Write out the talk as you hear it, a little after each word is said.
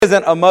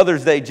Isn't a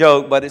Mother's Day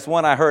joke, but it's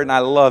one I heard and I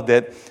loved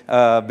it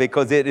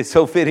because it is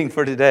so fitting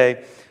for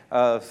today.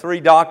 3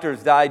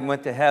 doctors died and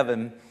went to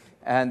heaven,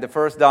 and the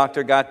first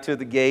doctor got to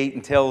the gate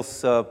and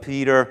tells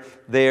Peter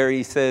there,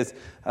 he says,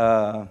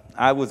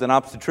 I was an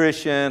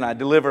obstetrician, I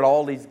delivered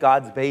all these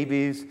God's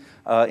babies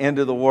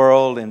into the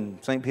world,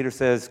 and St. Peter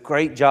says,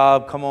 great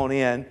job, come on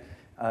in,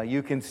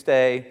 you can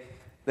stay.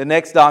 The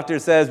next doctor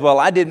says, well,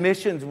 I did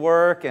missions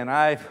work and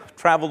I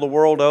traveled the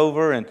world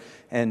over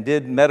and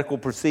did medical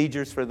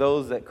procedures for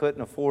those that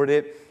couldn't afford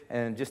it,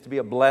 and just to be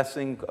a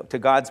blessing to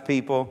God's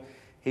people.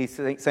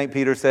 St.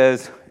 Peter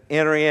says,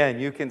 enter in,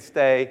 you can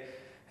stay.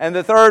 And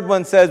the third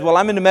one says, well,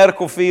 I'm in the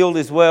medical field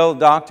as well,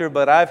 doctor,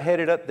 but I've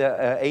headed up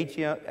the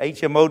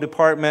HMO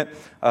department.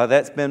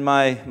 That's been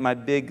my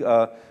big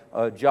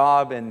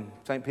job. And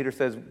St. Peter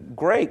says,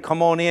 great,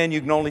 come on in,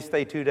 you can only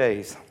stay 2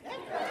 days.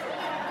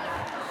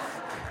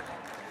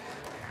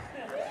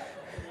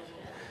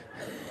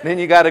 Then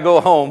you got to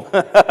go home.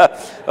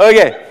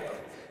 Okay.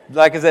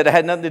 Like I said, it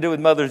had nothing to do with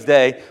Mother's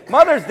Day.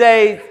 Mother's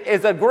Day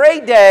is a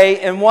great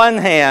day in one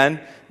hand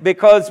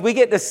because we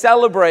get to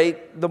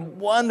celebrate the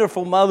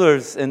wonderful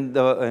mothers and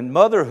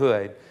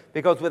motherhood.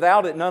 Because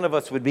without it, none of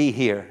us would be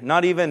here.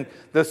 Not even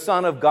the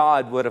Son of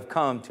God would have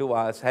come to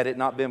us had it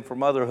not been for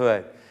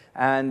motherhood.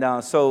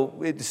 And so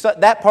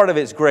that part of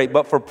it's great.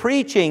 But for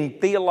preaching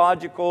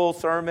theological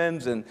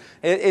sermons, and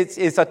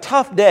it's a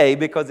tough day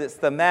because it's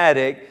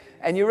thematic,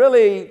 and you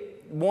really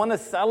want to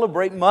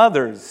celebrate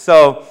mothers.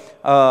 So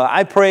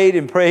I prayed,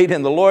 and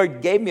the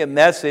Lord gave me a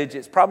message.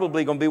 It's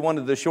probably going to be one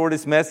of the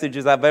shortest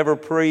messages I've ever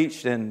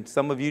preached, and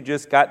some of you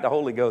just got the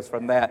Holy Ghost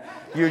from that.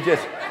 You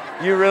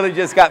really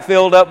just got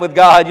filled up with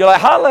God. You're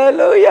like,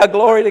 hallelujah,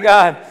 glory to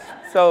God.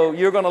 So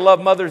you're going to love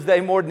Mother's Day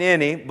more than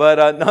any,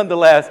 but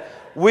nonetheless,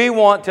 we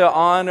want to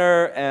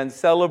honor and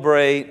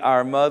celebrate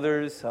our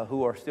mothers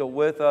who are still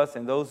with us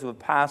and those who have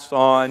passed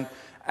on,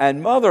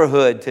 and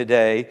motherhood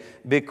today,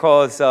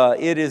 because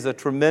it is a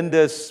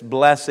tremendous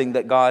blessing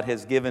that God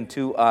has given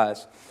to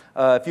us.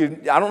 I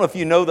don't know if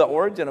you know the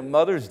origin of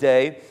Mother's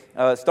Day.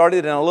 It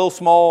started in a little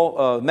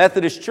small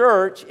Methodist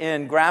church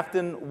in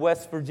Grafton,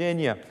 West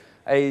Virginia.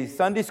 A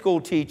Sunday school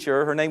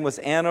teacher, her name was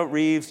Anna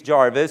Reeves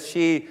Jarvis,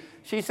 she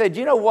said,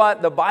 you know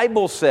what? The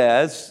Bible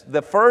says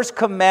the first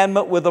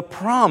commandment with a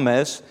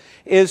promise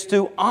is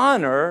to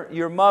honor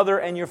your mother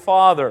and your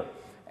father.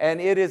 And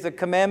it is a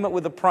commandment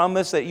with a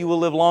promise that you will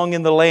live long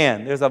in the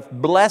land. There's a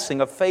blessing,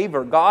 a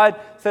favor. God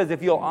says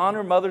if you'll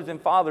honor mothers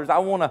and fathers, I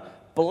want to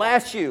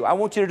bless you. I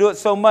want you to do it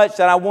so much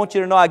that I want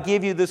you to know I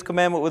give you this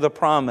commandment with a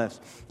promise.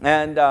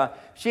 And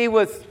she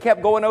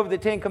kept going over the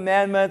 10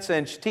 Commandments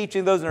and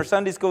teaching those in her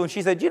Sunday school. And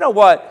she said, you know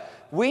what?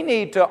 We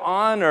need to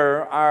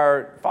honor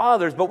our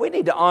fathers, but we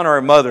need to honor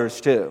our mothers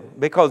too.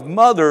 Because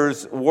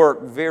mothers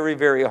work very,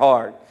 very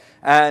hard.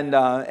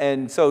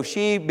 And so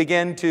she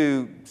began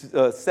to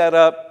set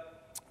up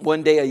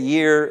one day a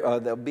year,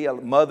 there'll be a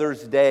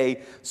Mother's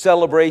Day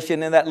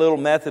celebration in that little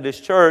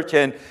Methodist church.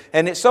 And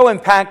it so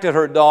impacted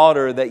her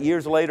daughter that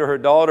years later her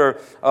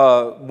daughter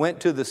went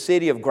to the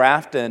city of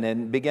Grafton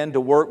and began to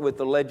work with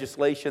the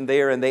legislation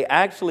there. And they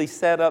actually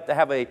set up to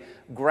have a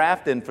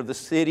Grafton for the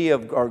city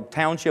or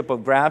township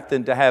of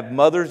Grafton to have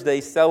Mother's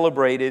Day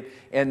celebrated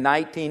in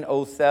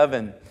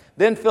 1907.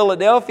 Then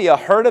Philadelphia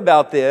heard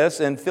about this,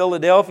 and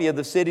Philadelphia,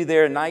 the city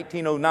there in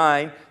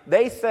 1909,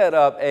 they set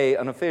up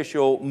an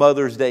official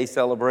Mother's Day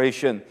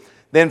celebration.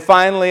 Then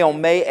finally,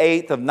 on May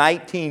 8th of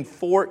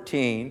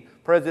 1914,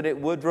 President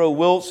Woodrow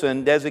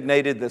Wilson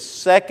designated the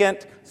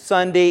second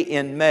Sunday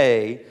in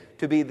May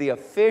to be the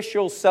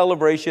official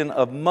celebration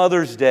of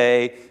Mother's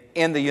Day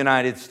in the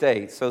United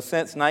States. So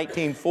since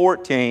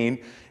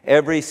 1914,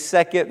 every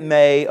second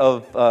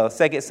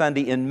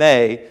Sunday in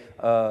May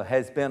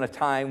has been a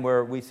time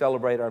where we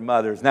celebrate our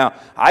mothers. Now,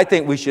 I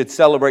think we should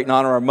celebrate and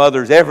honor our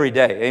mothers every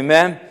day.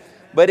 Amen?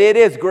 But it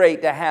is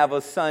great to have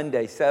a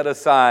Sunday set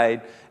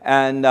aside.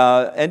 And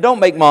don't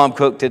make mom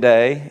cook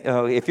today.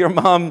 If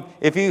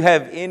you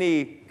have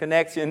any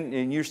connection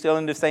and you're still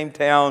in the same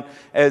town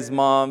as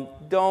mom,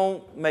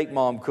 don't make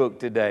mom cook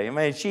today. I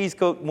mean, she's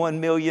cooked 1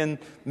 million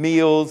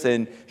meals,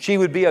 and she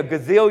would be a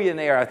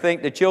gazillionaire. I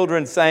think the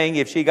children sang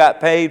if she got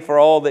paid for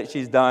all that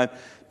she's done.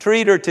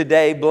 Treat her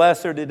today,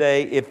 bless her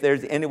today, if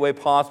there's any way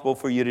possible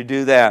for you to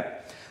do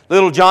that.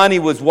 Little Johnny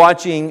was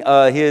watching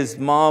his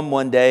mom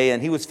one day,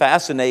 and he was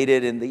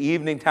fascinated in the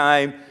evening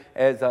time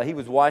as he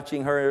was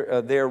watching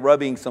her there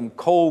rubbing some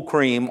cold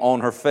cream on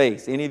her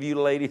face. Any of you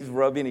ladies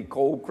rub any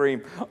cold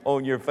cream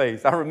on your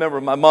face? I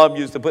remember my mom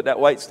used to put that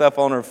white stuff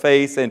on her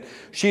face, and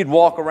she'd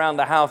walk around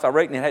the house. I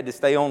reckon it had to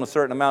stay on a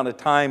certain amount of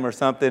time or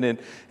something,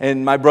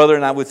 and my brother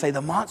and I would say,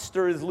 the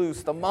monster is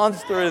loose, the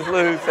monster is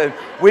loose, and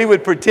we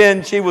would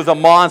pretend she was a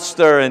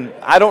monster, and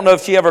I don't know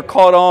if she ever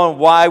caught on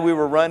why we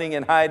were running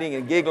and hiding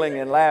and giggling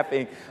and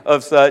laughing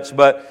of such,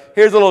 but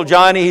here's little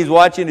Johnny. He's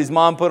watching his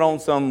mom put on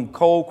some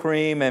cold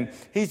cream, and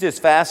he's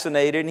just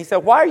fascinated. And he said,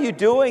 why are you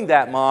doing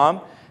that,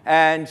 Mom?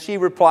 And she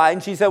replied,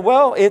 and she said,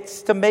 well,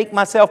 it's to make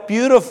myself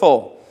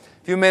beautiful.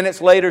 A few minutes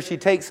later, she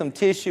takes some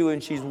tissue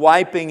and she's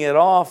wiping it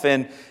off.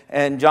 And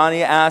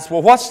Johnny asks,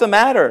 well, what's the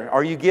matter?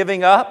 Are you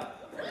giving up?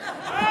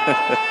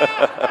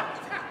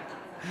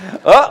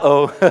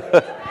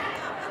 Uh-oh.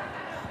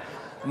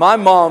 My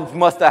mom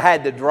must have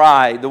had to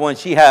dry the one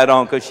she had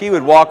on, because she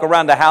would walk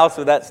around the house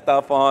with that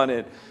stuff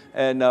on,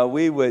 and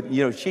we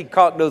would, she'd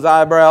cock those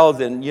eyebrows,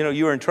 and,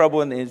 you were in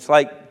trouble, and it's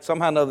like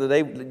somehow or another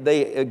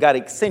they got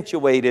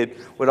accentuated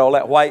with all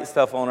that white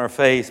stuff on her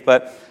face.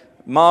 But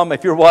Mom,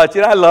 if you're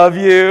watching, I love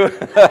you.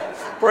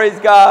 Praise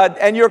God.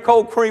 And your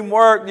cold cream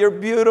worked. You're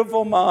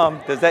beautiful,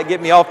 Mom. Does that get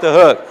me off the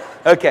hook?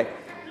 Okay.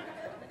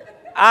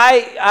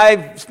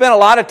 I've spent a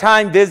lot of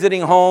time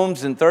visiting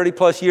homes and 30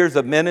 plus years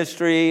of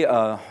ministry.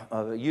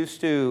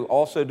 Used to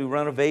also do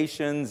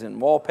renovations and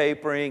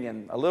wallpapering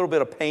and a little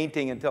bit of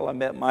painting until I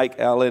met Mike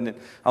Allen, and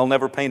I'll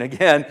never paint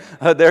again.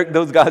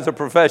 Those guys are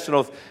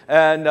professionals.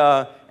 And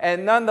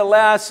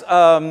nonetheless,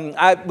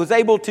 I was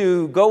able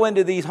to go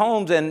into these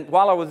homes, and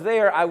while I was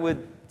there, I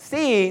would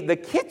see the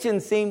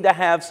kitchen seemed to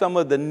have some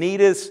of the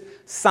neatest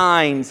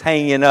signs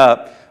hanging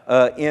up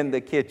in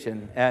the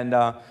kitchen. And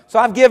so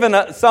I've given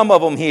some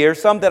of them here,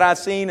 some that I've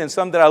seen and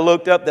some that I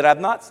looked up that I've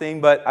not seen,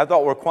 but I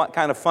thought were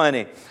kind of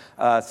funny.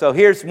 So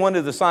here's one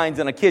of the signs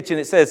in a kitchen.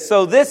 It says,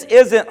 "So this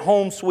isn't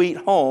home sweet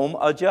home,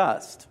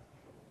 adjust."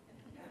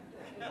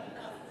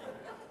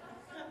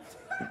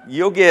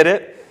 You'll get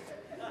it.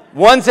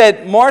 One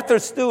said, "Martha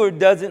Stewart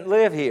doesn't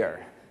live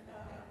here.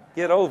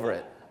 Get over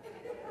it."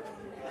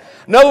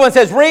 Another one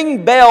says,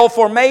 "Ring bell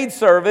for maid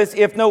service.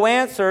 If no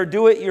answer,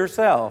 do it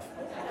yourself."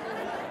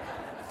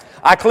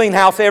 I clean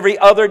house every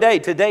other day.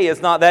 Today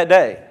is not that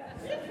day.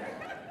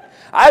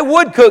 I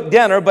would cook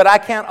dinner, but I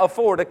can't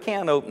afford a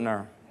can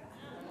opener.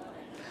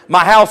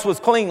 My house was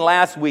clean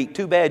last week.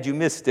 Too bad you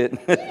missed it.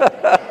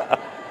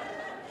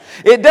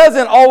 It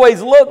doesn't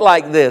always look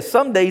like this.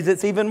 Some days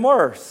it's even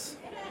worse.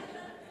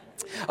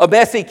 A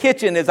messy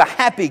kitchen is a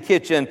happy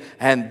kitchen,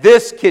 and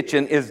this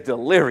kitchen is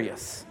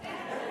delirious.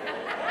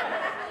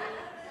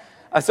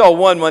 I saw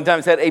one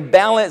time said, "A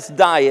balanced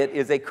diet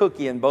is a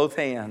cookie in both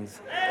hands."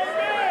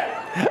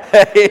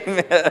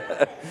 Amen.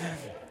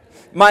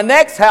 My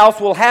next house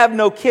will have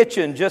no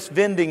kitchen, just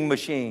vending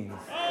machines.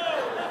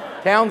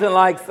 Townsend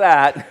likes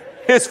that.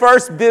 His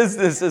first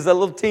business as a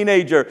little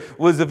teenager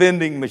was a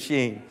vending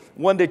machine.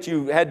 One that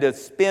you had to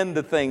spin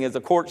the thing as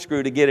a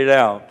corkscrew to get it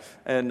out.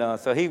 And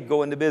so he'd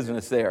go into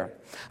business there.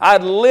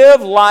 I'd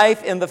live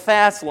life in the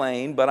fast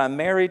lane, but I'm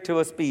married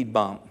to a speed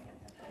bump.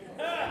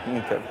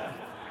 Okay.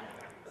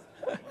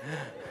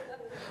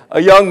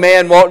 A young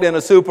man walked in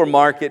a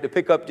supermarket to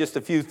pick up just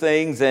a few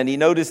things, and he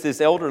noticed this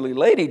elderly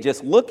lady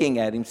just looking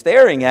at him,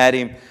 staring at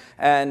him,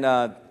 and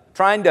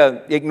trying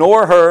to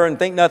ignore her and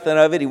think nothing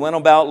of it. He went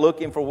about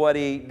looking for what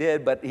he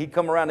did, but he'd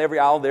come around every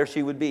aisle, there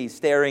she would be,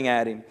 staring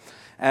at him.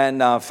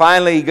 And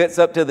finally, he gets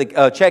up to the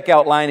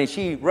checkout line, and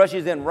she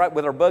rushes in right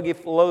with her buggy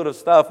load of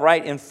stuff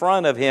right in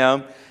front of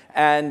him.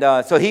 And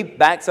so he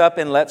backs up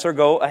and lets her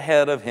go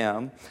ahead of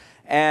him.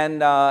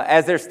 And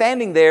as they're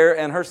standing there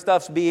and her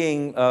stuff's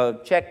being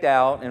checked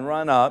out and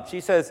run up, she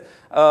says,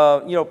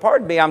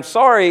 "Pardon me, I'm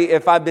sorry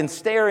if I've been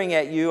staring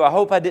at you. I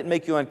hope I didn't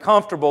make you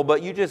uncomfortable,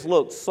 but you just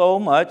look so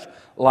much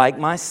like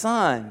my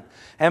son.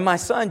 And my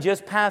son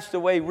just passed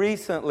away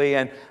recently,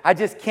 and I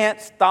just can't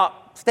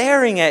stop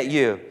staring at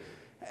you."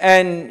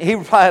 And he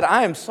replied,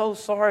 "I am so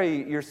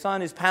sorry your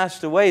son has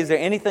passed away. Is there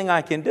anything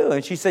I can do?"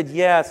 And she said,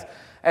 "Yes.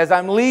 As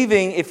I'm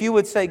leaving, if you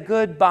would say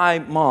goodbye,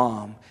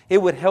 Mom,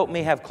 it would help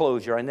me have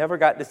closure. I never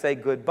got to say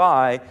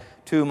goodbye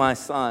to my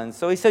son."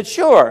 So he said,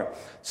 "Sure."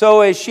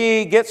 So as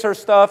she gets her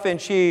stuff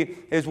and she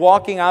is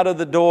walking out of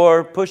the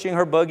door, pushing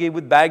her buggy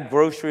with bagged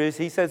groceries,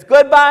 he says,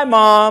 "Goodbye,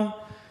 Mom."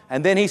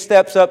 And then he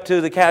steps up to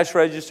the cash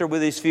register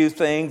with his few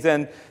things,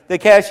 and the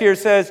cashier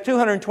says,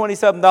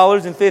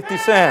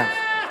 $227.50.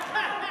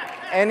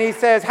 And he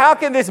says, "How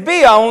can this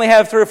be? I only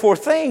have 3 or 4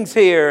 things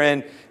here."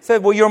 And he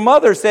said, "Well, your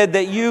mother said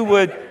that you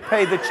would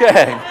pay the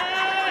check."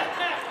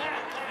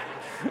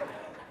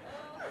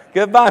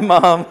 Goodbye,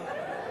 Mom.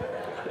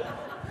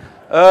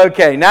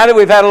 Okay, now that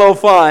we've had a little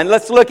fun,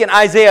 let's look in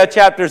Isaiah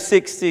chapter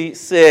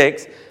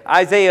 66.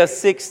 Isaiah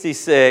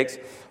 66.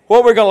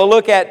 What we're going to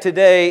look at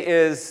today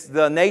is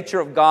the nature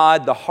of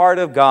God, the heart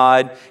of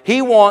God.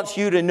 He wants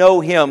you to know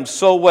Him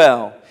so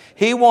well.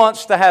 He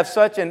wants to have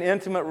such an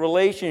intimate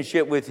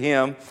relationship with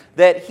Him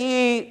that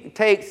He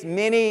takes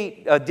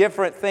many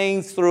different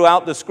things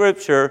throughout the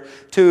Scripture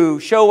to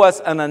show us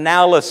an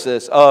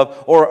analysis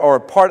of or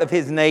part of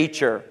His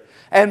nature.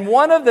 And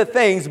one of the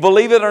things,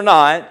 believe it or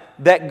not,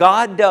 that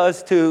God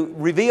does to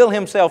reveal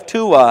Himself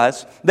to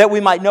us, that we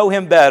might know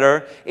Him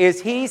better,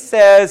 is He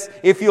says,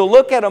 if you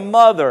look at a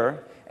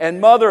mother and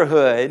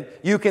motherhood,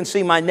 you can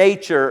see my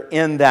nature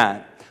in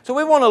that. So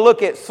we want to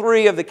look at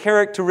three of the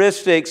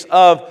characteristics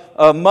of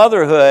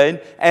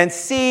motherhood and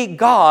see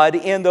God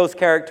in those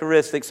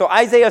characteristics. So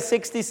Isaiah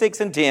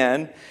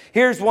 66:10,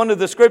 here's one of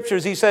the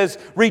scriptures. He says,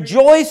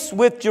 "Rejoice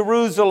with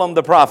Jerusalem,"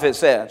 the prophet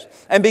says,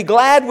 "and be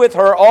glad with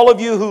her, all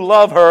of you who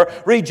love her.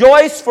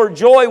 Rejoice for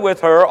joy with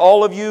her,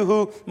 all of you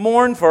who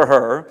mourn for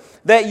her,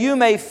 that you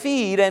may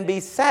feed and be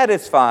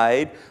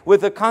satisfied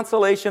with the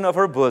consolation of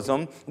her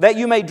bosom, that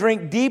you may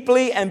drink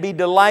deeply and be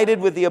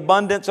delighted with the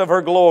abundance of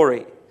her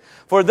glory.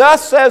 For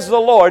thus says the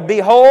Lord,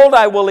 behold,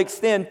 I will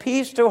extend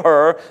peace to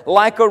her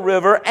like a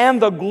river,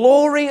 and the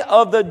glory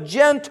of the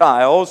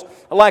Gentiles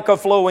like a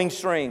flowing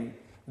stream.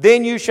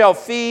 Then you shall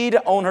feed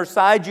on her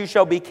side, you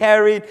shall be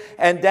carried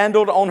and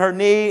dandled on her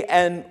knee,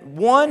 and as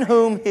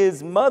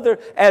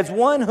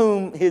one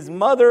whom his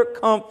mother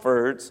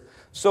comforts,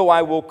 so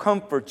I will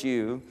comfort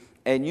you,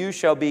 and you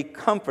shall be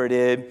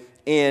comforted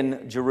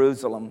in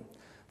Jerusalem."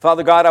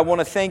 Father God, I want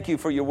to thank you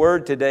for your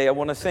word today. I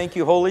want to thank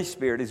you, Holy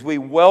Spirit, as we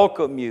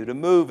welcome you to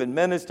move and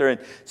minister and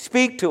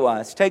speak to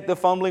us. Take the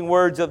fumbling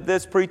words of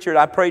this preacher,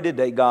 I pray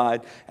today,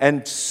 God,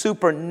 and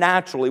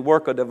supernaturally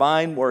work a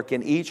divine work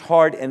in each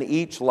heart and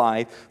each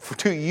life. For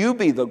to you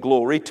be the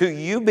glory, to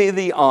you be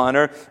the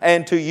honor,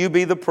 and to you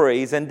be the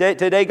praise. And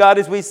today, God,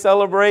 as we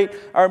celebrate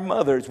our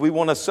mothers, we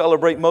want to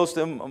celebrate most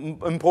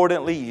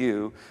importantly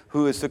you,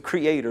 who is the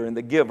creator and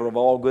the giver of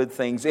all good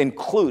things,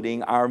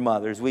 including our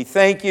mothers. We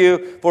thank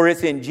you, for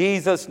it's in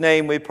Jesus'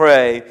 name we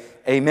pray.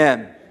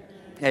 Amen.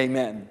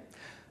 Amen.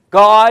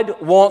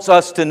 God wants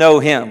us to know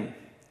Him.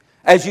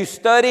 As you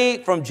study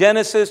from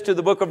Genesis to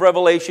the book of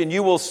Revelation,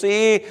 you will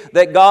see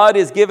that God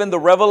is given the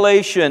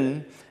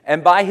revelation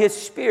and by His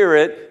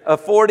Spirit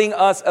affording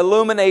us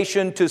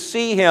illumination to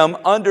see Him,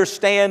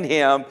 understand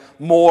Him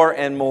more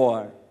and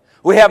more.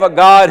 We have a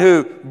God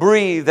who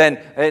breathed, and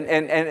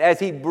as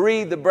He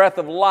breathed the breath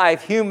of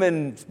life,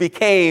 humans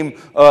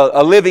became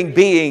living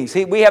beings.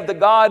 We have the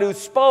God who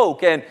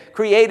spoke and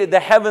created the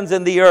heavens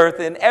and the earth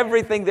and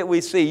everything that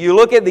we see. You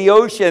look at the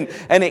ocean,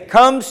 and it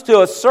comes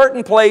to a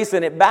certain place,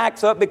 and it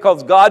backs up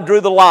because God drew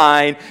the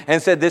line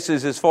and said, this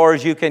is as far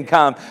as you can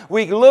come.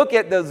 We look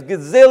at those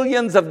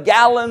gazillions of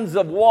gallons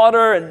of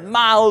water and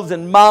miles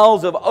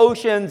of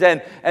oceans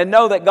and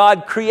know that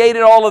God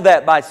created all of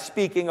that by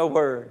speaking a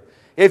word.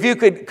 If you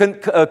could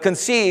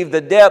conceive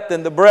the depth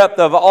and the breadth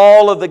of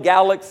all of the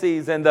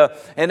galaxies and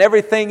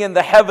everything in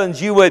the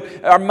heavens,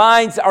 our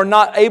minds are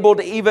not able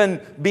to even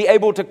be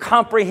able to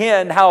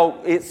comprehend how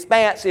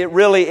expansive it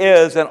really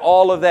is, and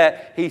all of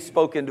that He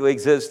spoke into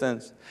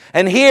existence.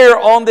 And here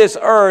on this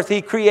earth,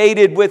 He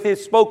created with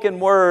His spoken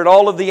word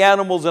all of the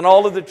animals and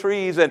all of the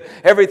trees and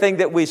everything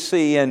that we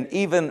see, and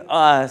even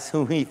us,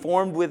 whom He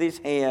formed with His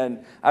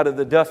hand out of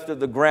the dust of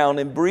the ground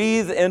and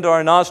breathed into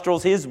our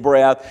nostrils His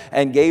breath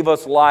and gave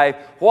us life.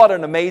 What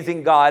an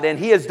amazing God. And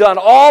He has done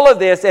all of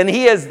this, and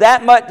He is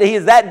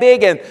that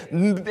big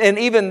and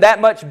even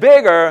that much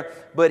bigger,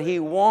 but He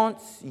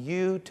wants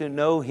you to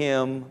know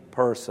Him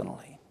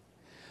personally.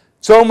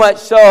 So much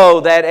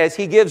so that as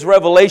He gives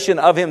revelation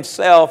of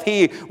Himself,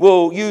 He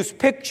will use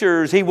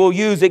pictures, He will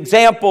use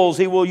examples,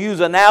 He will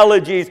use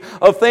analogies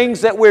of things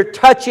that we're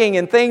touching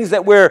and things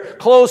that we're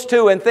close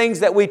to and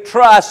things that we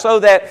trust, so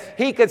that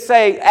He could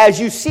say, as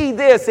you see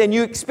this and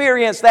you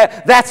experience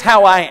that, that's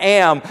how I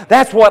am.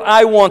 That's what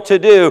I want to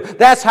do.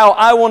 That's how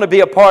I want to be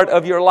a part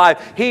of your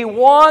life. He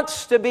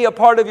wants to be a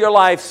part of your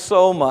life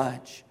so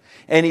much,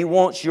 and He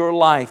wants your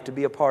life to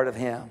be a part of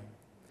Him.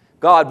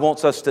 God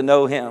wants us to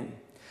know Him.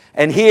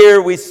 And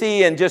here we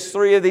see in just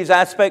three of these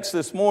aspects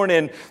this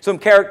morning some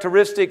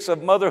characteristics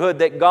of motherhood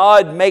that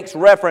God makes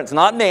reference,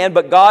 not man,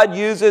 but God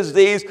uses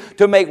these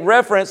to make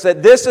reference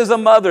that this is a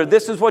mother.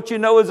 This is what you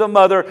know as a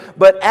mother.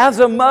 But as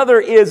a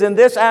mother is in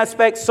this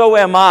aspect, so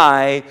am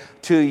I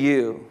to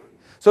you.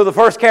 So the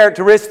first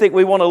characteristic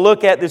we want to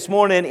look at this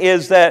morning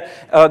is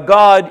that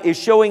God is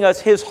showing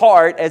us His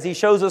heart as He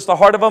shows us the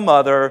heart of a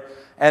mother,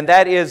 and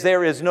that is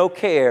there is no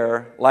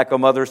care like a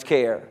mother's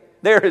care.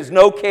 There is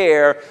no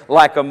care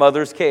like a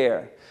mother's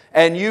care.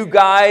 And you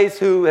guys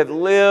who have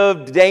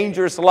lived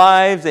dangerous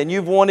lives and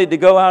you've wanted to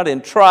go out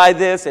and try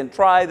this and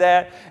try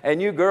that,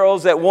 and you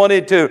girls that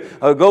wanted to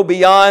go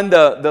beyond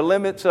the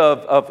limits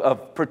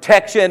of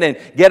protection and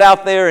get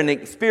out there and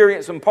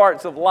experience some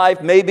parts of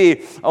life,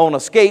 maybe on a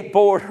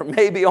skateboard or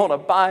maybe on a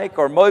bike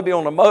or maybe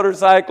on a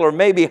motorcycle or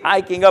maybe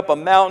hiking up a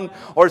mountain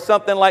or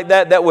something like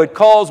that, that would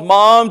cause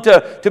mom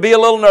to be a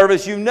little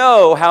nervous. You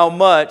know how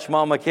much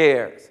mama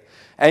cares.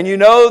 And you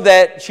know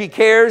that she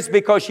cares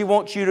because she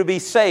wants you to be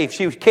safe.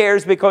 She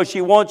cares because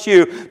she wants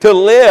you to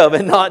live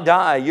and not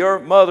die. Your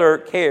mother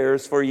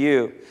cares for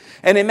you.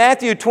 And in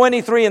Matthew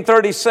 23 and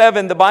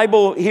 37, the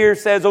Bible here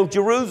says, "O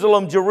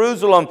Jerusalem,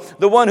 Jerusalem,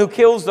 the one who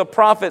kills the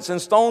prophets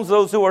and stones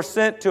those who are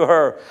sent to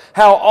her.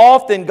 How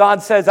often,"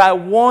 God says, "I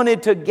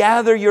wanted to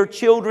gather your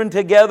children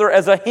together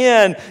as a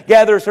hen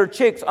gathers her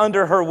chicks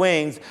under her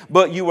wings,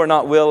 but you were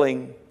not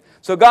willing."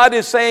 So God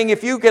is saying,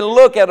 if you can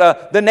look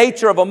at the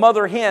nature of a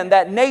mother hen,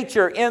 that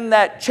nature in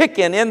that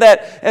chicken, in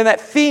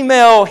that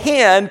female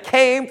hen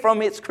came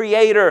from its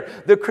creator.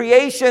 The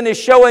creation is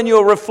showing you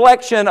a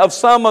reflection of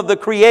some of the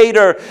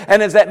creator.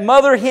 And as that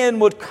mother hen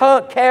would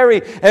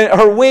carry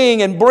her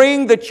wing and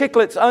bring the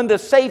chicklets unto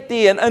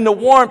safety and unto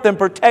warmth and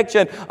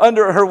protection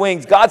under her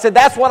wings, God said,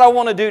 that's what I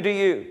want to do to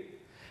you.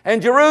 And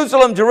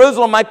Jerusalem,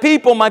 Jerusalem, my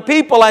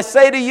people, I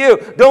say to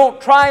you, don't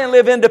try and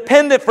live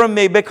independent from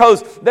me,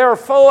 because there are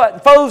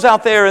foes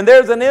out there, and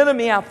there's an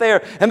enemy out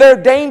there, and there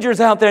are dangers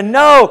out there.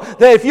 Know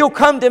that if you'll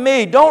come to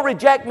me, don't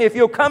reject me. If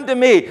you'll come to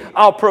me,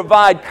 I'll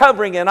provide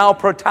covering and I'll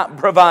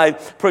provide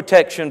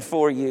protection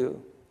for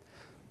you.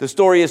 The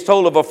story is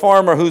told of a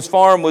farmer whose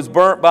farm was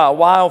burnt by a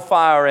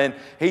wildfire, and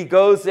he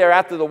goes there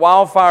after the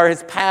wildfire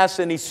has passed,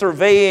 and he's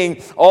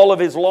surveying all of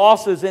his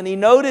losses, and he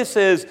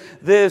notices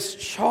this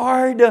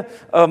charred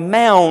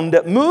mound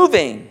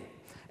moving.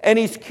 And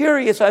he's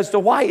curious as to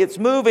why it's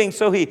moving,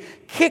 so he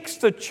kicks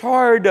the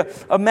charred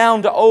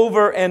mound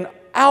over, and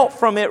out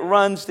from it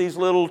runs these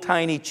little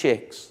tiny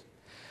chicks.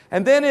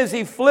 And then as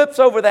he flips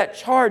over that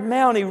charred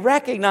mound, he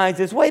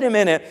recognizes, wait a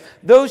minute,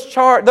 those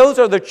are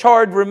the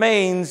charred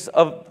remains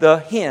of the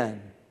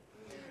hen.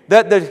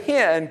 That the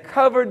hen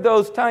covered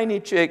those tiny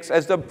chicks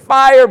as the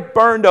fire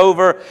burned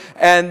over,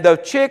 and the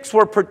chicks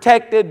were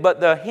protected,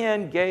 but the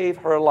hen gave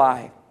her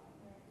life.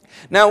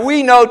 Now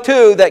we know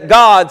too that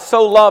God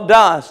so loved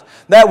us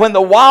that when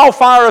the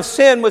wildfire of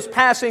sin was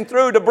passing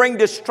through to bring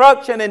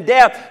destruction and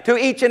death to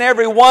each and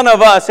every one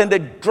of us and to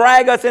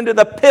drag us into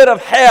the pit of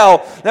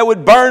hell that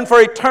would burn for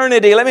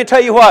eternity, let me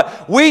tell you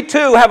what, we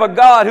too have a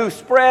God who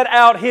spread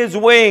out His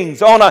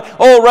wings on an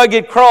old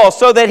rugged cross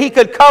so that He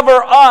could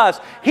cover us.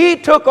 He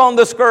took on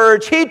the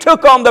scourge, He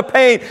took on the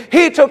pain,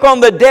 He took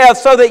on the death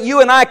so that you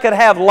and I could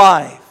have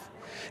life.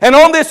 And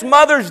on this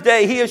Mother's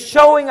Day, He is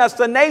showing us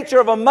the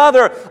nature of a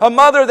mother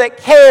that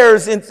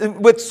cares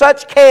with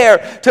such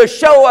care to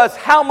show us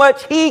how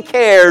much He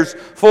cares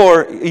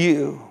for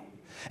you.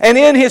 And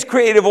in His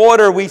creative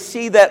order, we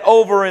see that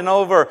over and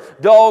over.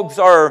 Dogs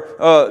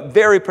are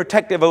very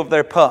protective of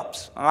their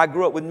pups. I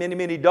grew up with many,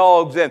 many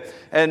dogs,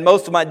 and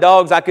most of my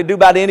dogs, I could do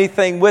about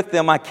anything with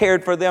them. I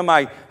cared for them.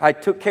 I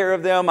took care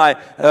of them. I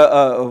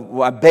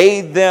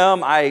bathed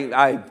them.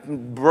 I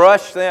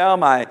brushed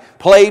them. I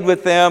played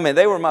with them, and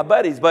they were my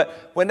buddies.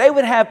 But when they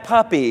would have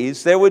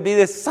puppies, there would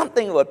be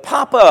something that would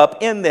pop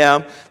up in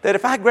them that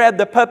if I grabbed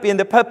the puppy and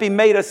the puppy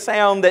made a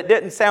sound that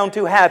didn't sound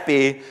too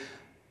happy,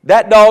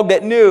 that dog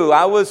that knew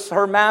I was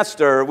her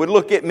master would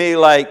look at me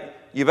like,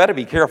 you better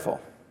be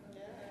careful.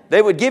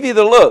 They would give you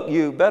the look,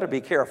 you better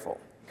be careful.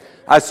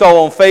 I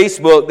saw on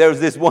Facebook there was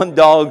this one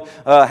dog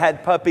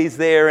had puppies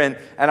there, and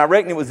I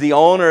reckon it was the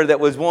owner that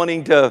was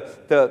wanting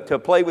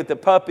to play with the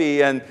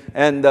puppy, and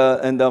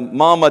the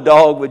mama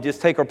dog would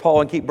just take her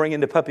paw and keep bringing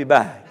the puppy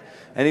back.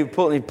 And he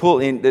would pull,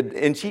 and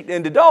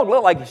the dog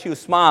looked like she was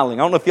smiling.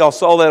 I don't know if y'all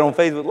saw that on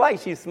Facebook. Like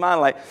she was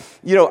smiling, like,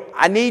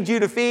 I need you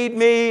to feed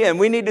me, and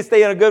we need to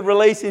stay in a good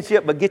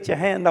relationship, but get your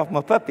hand off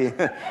my puppy.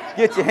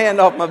 Get your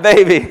hand off my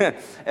baby.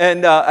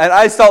 And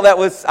I saw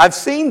I've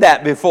seen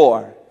that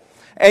before.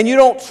 And you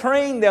don't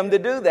train them to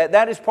do that.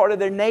 That is part of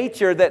their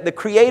nature that the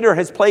Creator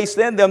has placed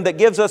in them that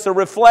gives us a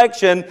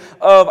reflection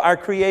of our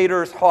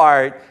Creator's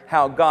heart,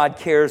 how God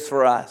cares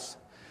for us.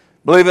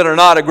 Believe it or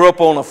not, I grew up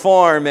on a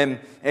farm, and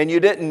you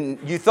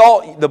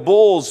thought the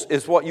bulls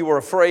is what you were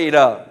afraid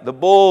of. The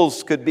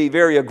bulls could be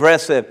very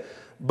aggressive.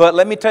 But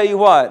let me tell you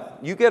what,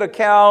 you get a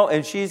cow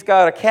and she's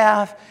got a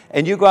calf,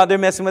 and you go out there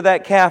messing with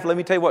that calf, let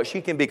me tell you what,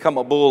 she can become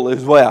a bull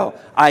as well.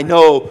 I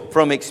know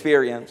from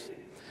experience.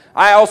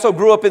 I also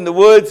grew up in the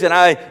woods, and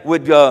I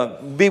would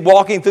be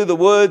walking through the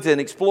woods and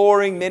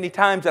exploring many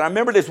times. And I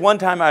remember this one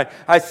time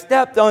I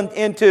stepped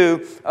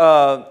into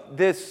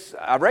this,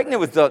 I reckon it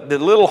was the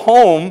little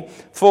home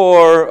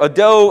for a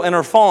doe and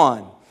her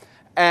fawn.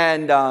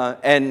 And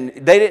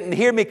they didn't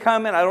hear me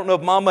coming. I don't know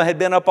if Mama had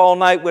been up all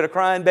night with a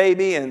crying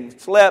baby and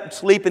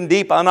sleeping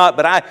deep or not,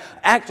 but I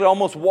actually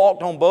almost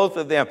walked on both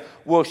of them.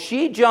 Well,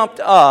 she jumped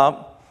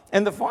up,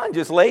 and the fawn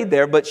just laid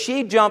there, but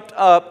she jumped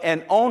up,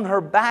 and on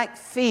her back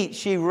feet,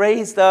 she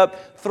raised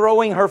up,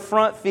 throwing her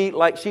front feet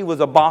like she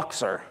was a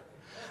boxer.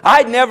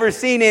 I'd never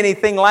seen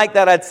anything like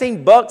that. I'd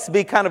seen bucks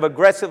be kind of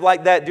aggressive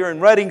like that during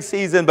rutting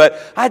season,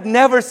 but I'd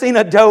never seen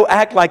a doe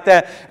act like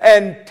that.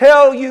 And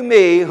tell you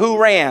me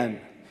who ran.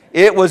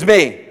 It was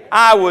me.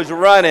 I was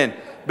running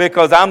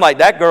because I'm like,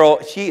 that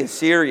girl, she is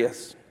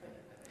serious.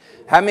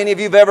 How many of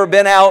you have ever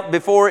been out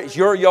before? It's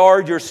your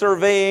yard, you're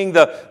surveying,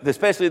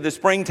 especially the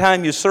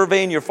springtime, you're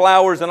surveying your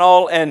flowers and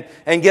all, and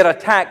get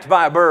attacked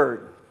by a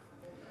bird.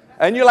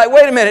 And you're like,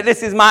 wait a minute,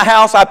 this is my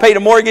house. I pay the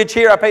mortgage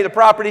here. I pay the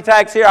property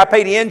tax here. I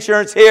pay the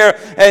insurance here.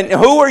 And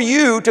who are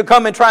you to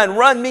come and try and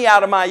run me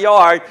out of my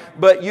yard?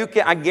 But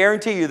I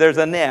guarantee you there's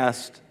a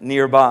nest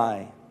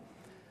nearby.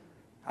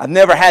 I've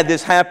never had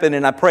this happen,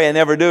 and I pray I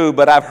never do,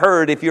 but I've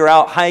heard if you're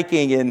out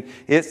hiking and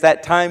it's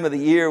that time of the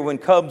year when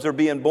cubs are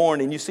being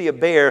born and you see a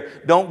bear,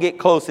 don't get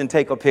close and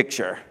take a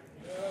picture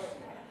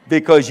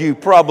because you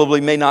probably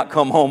may not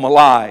come home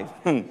alive.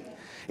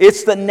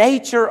 It's the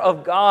nature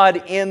of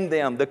God in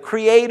them. The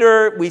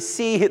Creator, we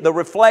see the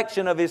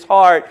reflection of His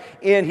heart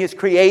in His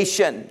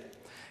creation.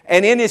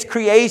 And in His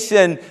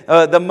creation,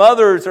 the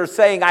mothers are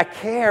saying, I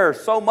care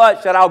so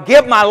much that I'll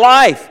give my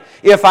life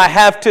if I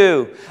have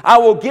to. I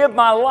will give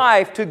my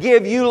life to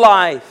give you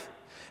life.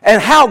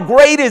 And how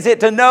great is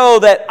it to know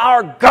that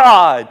our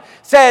God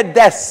said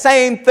that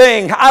same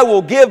thing. I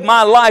will give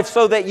my life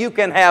so that you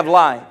can have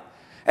life.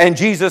 And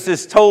Jesus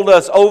has told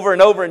us over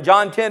and over in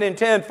John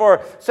 10:10,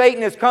 for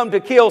Satan has come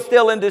to kill,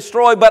 steal, and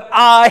destroy, but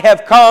I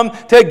have come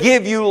to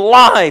give you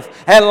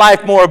life and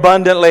life more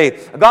abundantly.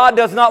 God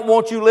does not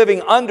want you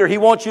living under. He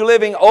wants you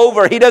living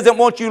over. He doesn't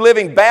want you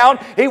living bound.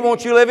 He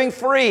wants you living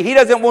free. He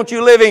doesn't want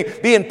you living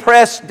being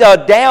pressed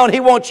down.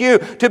 He wants you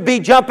to be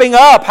jumping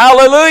up.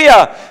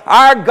 Hallelujah.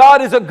 Our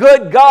God is a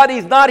good God.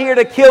 He's not here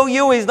to kill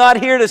you. He's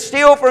not here to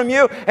steal from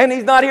you. And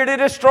He's not here to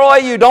destroy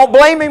you. Don't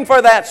blame Him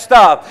for that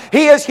stuff.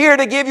 He is here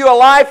to give you a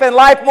life and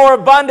life more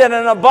abundant,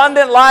 an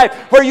abundant life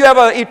where you have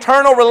an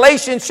eternal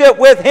relationship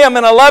with Him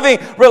and a loving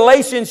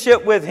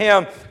relationship with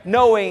Him,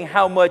 knowing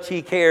how much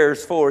He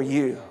cares for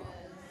you.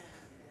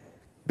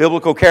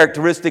 Biblical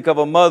characteristic of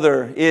a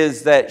mother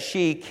is that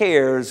she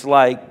cares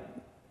like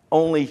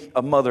only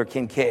a mother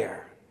can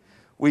care.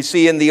 We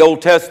see in the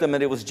Old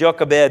Testament, it was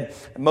Jochebed,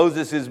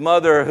 Moses'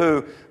 mother,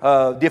 who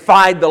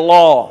defied the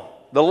law.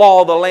 The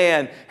law of the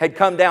land had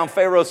come down.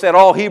 Pharaoh said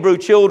all Hebrew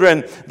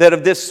children that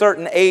of this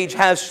certain age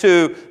has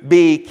to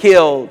be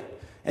killed.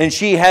 And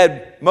she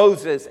had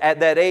Moses at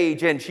that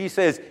age, and she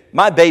says,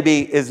 my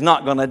baby is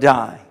not going to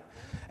die.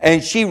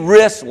 And she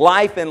risked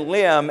life and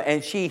limb,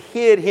 and she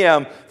hid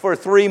him for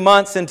 3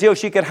 months until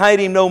she could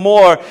hide him no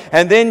more.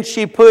 And then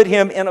she put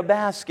him in a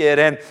basket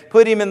and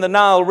put him in the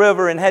Nile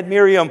River and had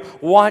Miriam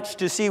watch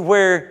to see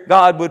where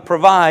God would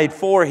provide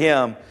for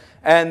him.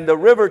 And the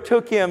river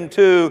took him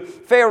to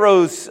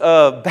Pharaoh's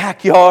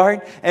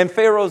backyard, and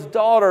Pharaoh's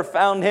daughter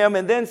found him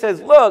and then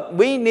says, look,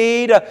 we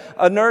need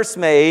a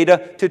nursemaid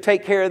to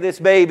take care of this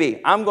baby.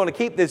 I'm going to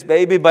keep this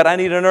baby, but I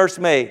need a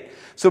nursemaid.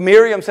 So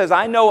Miriam says,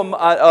 I know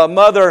a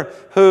mother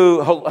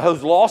who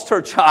has lost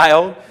her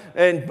child,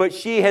 but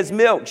she has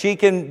milk. She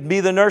can be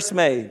the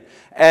nursemaid.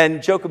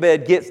 And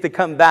Jochebed gets to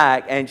come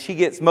back, and she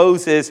gets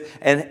Moses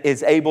and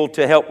is able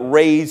to help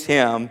raise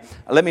him.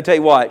 Let me tell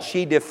you what,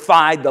 she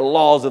defied the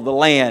laws of the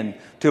land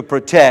to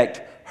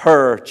protect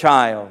her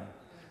child.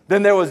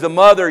 Then there was the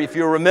mother, if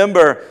you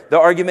remember, the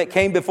argument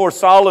came before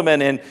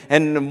Solomon,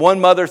 and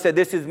one mother said,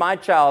 this is my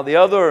child. The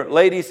other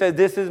lady said,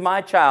 this is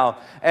my child.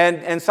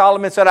 And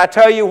Solomon said, I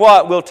tell you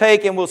what, we'll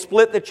take and we'll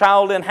split the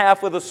child in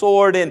half with a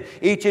sword, and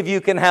each of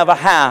you can have a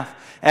half.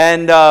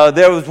 And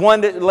there was one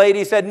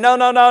lady said,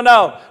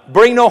 no.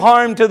 Bring no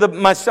harm to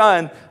my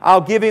son. I'll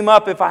give him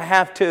up if I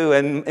have to.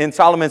 And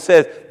Solomon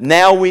says,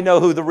 now we know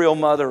who the real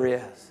mother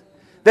is.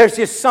 There's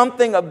just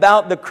something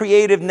about the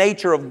creative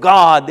nature of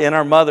God in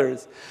our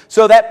mothers.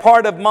 So that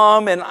part of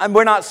mom, and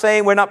we're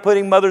not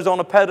putting mothers on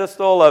a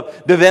pedestal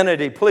of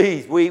divinity.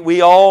 Please,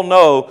 we all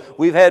know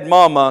we've had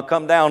mama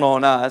come down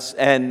on us,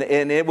 and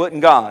it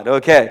wasn't God,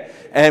 okay?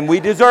 And we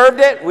deserved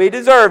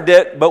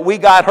it, but we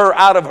got her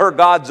out of her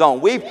God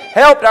zone. We've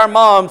helped our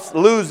moms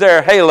lose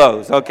their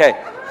halos, okay?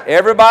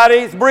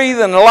 Everybody's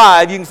breathing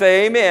alive. You can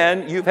say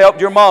amen. You've helped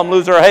your mom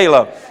lose her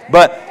halo.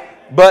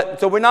 But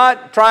so we're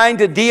not trying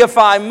to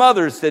deify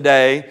mothers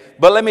today,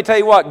 but let me tell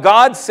you what,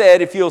 God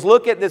said, if you'll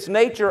look at this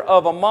nature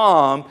of a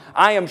mom,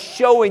 I am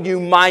showing you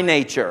my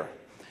nature.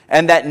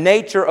 And that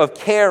nature of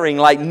caring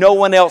like no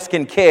one else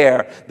can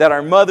care, that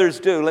our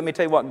mothers do. Let me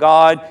tell you what,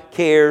 God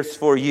cares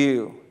for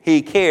you.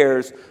 He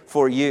cares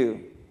for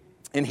you.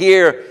 And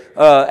here,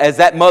 as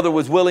that mother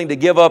was willing to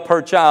give up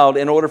her child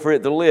in order for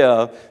it to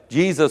live,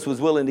 Jesus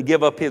was willing to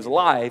give up His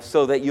life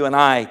so that you and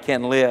I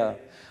can live.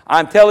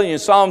 I'm telling you,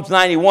 Psalms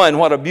 91,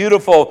 what a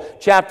beautiful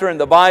chapter in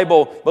the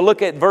Bible. But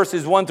look at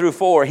verses 1 through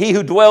 4. He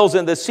who dwells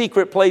in the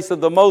secret place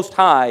of the Most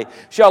High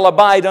shall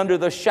abide under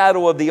the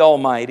shadow of the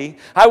Almighty.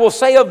 I will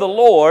say of the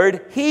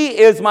Lord, He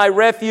is my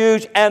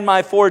refuge and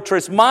my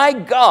fortress. My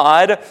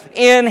God,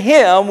 in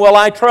Him will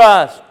I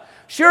trust.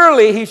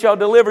 Surely He shall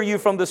deliver you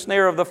from the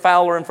snare of the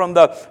fowler and from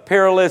the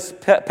perilous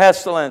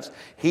pestilence.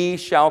 He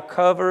shall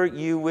cover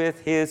you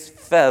with His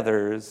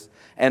feathers,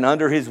 and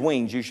under His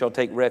wings you shall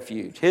take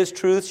refuge. His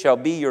truth shall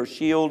be your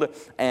shield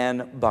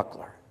and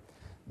buckler.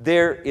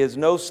 There is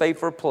no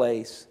safer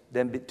place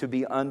than to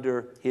be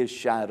under His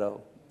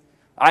shadow.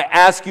 I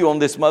ask you on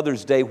this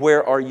Mother's Day,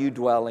 where are you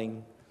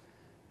dwelling?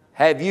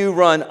 Have you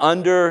run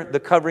under the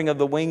covering of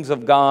the wings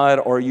of God,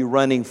 or are you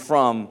running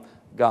from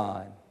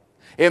God?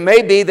 It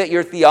may be that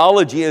your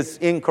theology is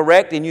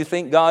incorrect and you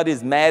think God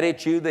is mad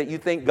at you, that you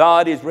think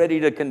God is ready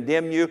to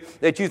condemn you,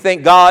 that you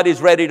think God is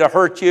ready to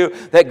hurt you,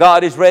 that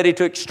God is ready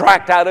to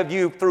extract out of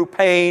you through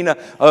pain,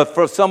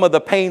 for some of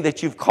the pain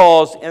that you've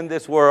caused in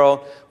this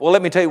world. Well,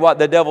 let me tell you what,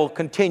 the devil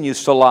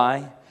continues to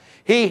lie.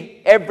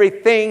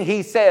 Everything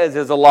he says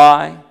is a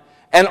lie,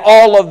 and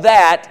all of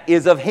that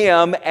is of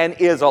him and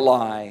is a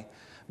lie.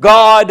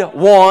 God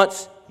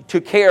wants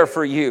to care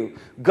for you.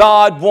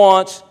 God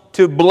wants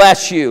to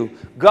bless you.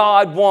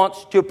 God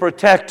wants to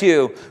protect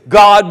you.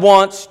 God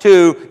wants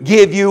to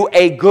give you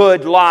a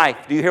good life.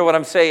 Do you hear what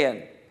I'm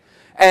saying?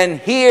 And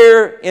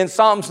here in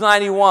Psalms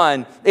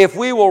 91, if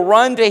we will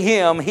run to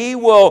Him, He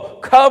will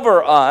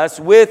cover us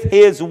with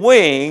His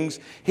wings.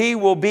 He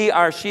will be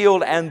our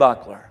shield and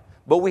buckler.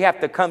 But we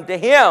have to come to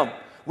Him.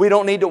 We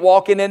don't need to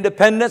walk in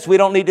independence. We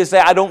don't need to say,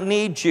 I don't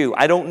need you.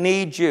 I don't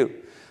need you.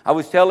 I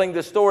was telling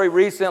the story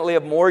recently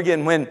of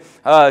Morgan when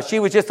she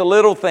was just a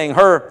little thing.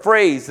 Her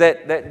phrase,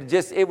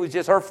 it was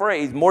just her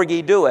phrase,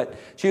 Morgie, do it.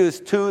 She was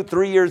 2,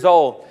 3 years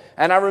old.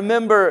 And I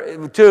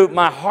remember to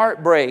my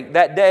heartbreak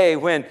that day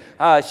when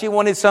she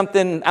wanted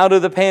something out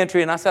of the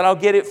pantry. And I said, I'll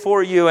get it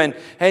for you.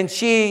 And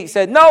she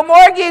said, no,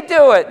 Morgie,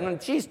 do it.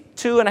 And she's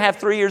 2.5,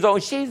 3 years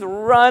old. She's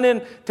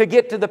running to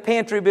get to the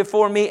pantry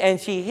before me. And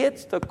she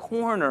hits the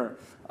corner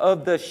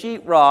of the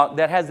sheetrock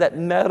that has that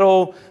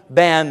metal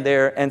band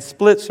there and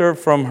splits her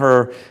from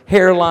her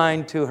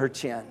hairline to her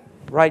chin,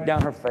 right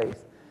down her face.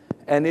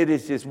 And it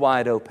is just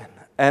wide open.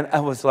 And I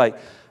was like,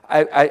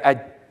 I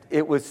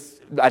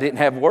didn't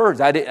have words.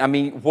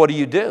 What do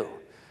you do?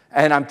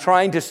 And I'm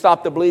trying to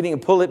stop the bleeding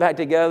and pull it back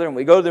together. And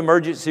we go to the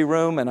emergency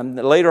room, and I'm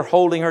later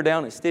holding her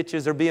down, and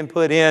stitches are being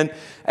put in.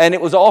 And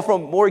it was all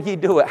from Morgie,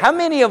 do it. How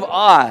many of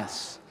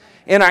us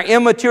in our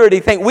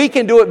immaturity think we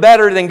can do it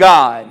better than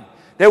God?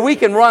 That we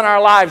can run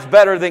our lives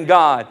better than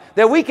God.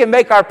 That we can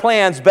make our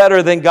plans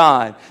better than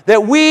God. That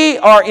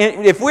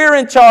if we're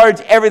in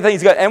charge,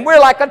 everything's good. And we're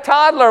like a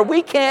toddler.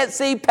 We can't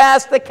see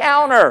past the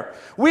counter.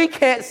 We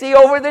can't see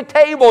over the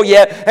table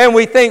yet. And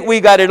we think we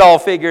got it all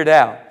figured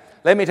out.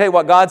 Let me tell you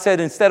what God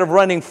said. Instead of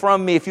running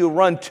from me, if you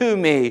run to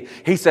me,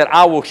 He said,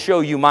 I will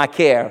show you my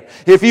care.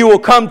 If you will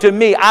come to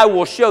me, I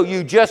will show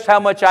you just how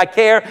much I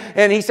care.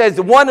 And He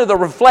says one of the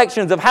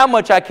reflections of how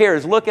much I care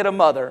is look at a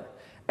mother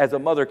as a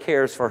mother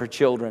cares for her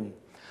children.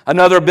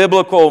 Another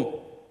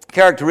biblical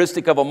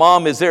characteristic of a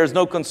mom is there is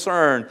no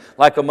concern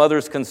like a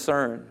mother's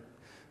concern.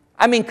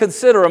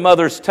 Consider a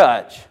mother's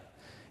touch.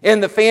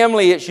 In the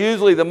family, it's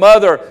usually the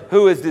mother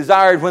who is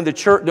desired when the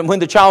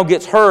child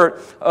gets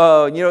hurt.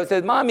 It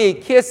says, Mommy,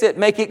 kiss it,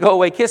 make it go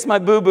away. Kiss my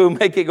boo-boo,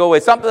 make it go away.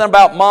 Something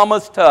about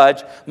mama's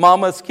touch,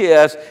 mama's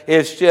kiss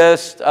is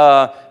just,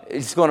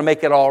 it's going to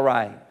make it all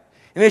right.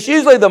 And it's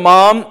usually the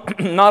mom,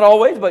 not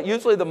always, but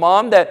usually the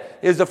mom that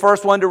is the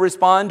first one to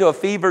respond to a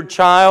fevered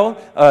child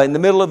in the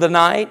middle of the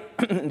night,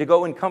 to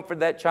go and comfort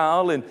that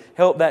child and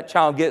help that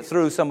child get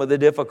through some of the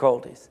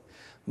difficulties.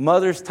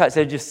 Mother's touch,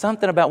 there's just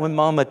something about when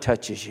mama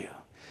touches you.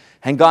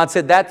 And God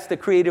said, that's the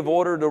creative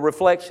order, the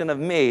reflection of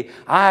me.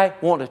 I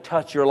want to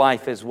touch your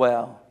life as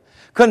well.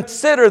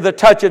 Consider the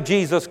touch of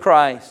Jesus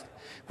Christ.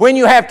 When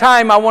you have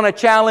time, I want to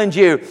challenge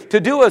you to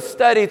do a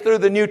study through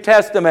the New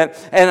Testament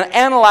and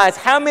analyze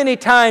how many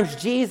times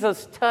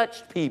Jesus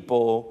touched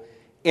people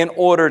in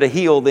order to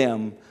heal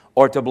them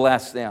or to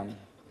bless them.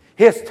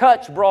 His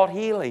touch brought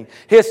healing.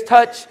 His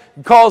touch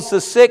caused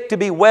the sick to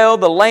be well,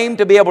 the lame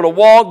to be able to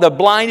walk, the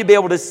blind to be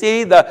able to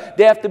see, the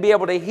deaf to be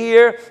able to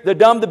hear, the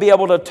dumb to be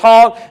able to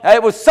talk.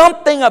 It was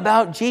something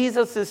about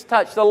Jesus'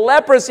 touch. The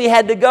leprosy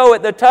had to go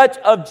at the touch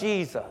of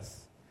Jesus.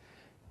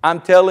 I'm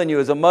telling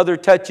you, as a mother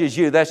touches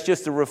you, that's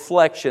just a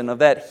reflection of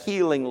that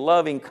healing,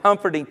 loving,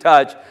 comforting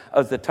touch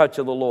of the touch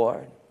of the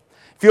Lord.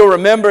 If you'll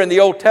remember in the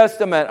Old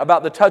Testament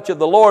about the touch of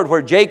the Lord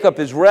where Jacob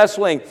is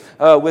wrestling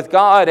with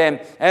God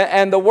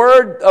and the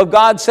Word of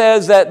God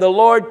says that the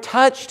Lord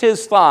touched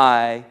his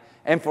thigh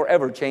and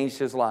forever changed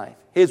his life.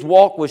 His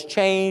walk was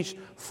changed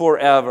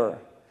forever.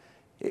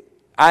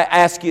 I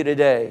ask you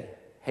today,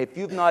 if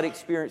you've not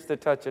experienced the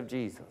touch of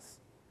Jesus,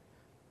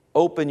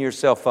 open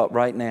yourself up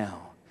right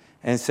now.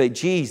 And say,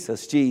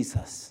 Jesus,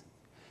 Jesus,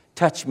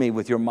 touch me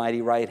with your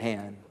mighty right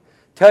hand.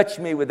 Touch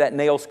me with that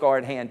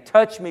nail-scarred hand.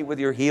 Touch me with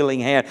your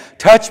healing hand.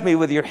 Touch me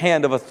with your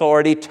hand of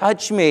authority.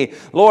 Touch me.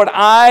 Lord,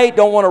 I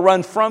don't want to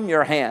run from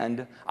your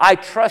hand. I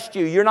trust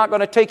you. You're not going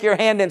to take your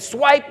hand and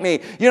swipe me.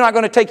 You're not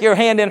going to take your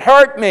hand and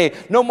hurt me.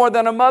 No more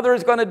than a mother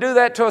is going to do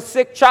that to a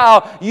sick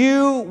child.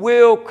 You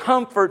will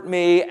comfort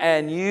me,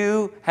 and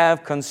you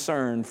have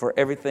concern for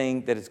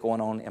everything that is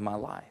going on in my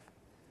life.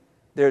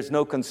 There's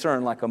no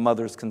concern like a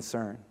mother's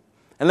concern.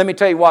 And let me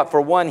tell you what,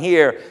 for one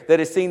here that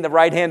has seen the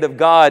right hand of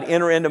God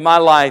enter into my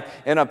life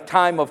in a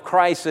time of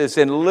crisis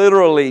and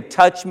literally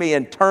touch me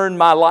and turn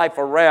my life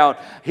around,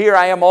 here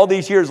I am all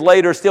these years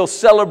later still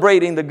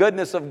celebrating the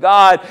goodness of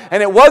God.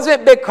 And it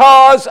wasn't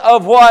because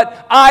of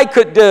what I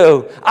could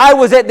do. I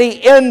was at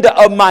the end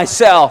of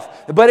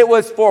myself. But it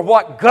was for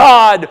what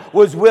God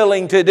was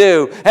willing to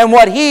do. And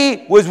what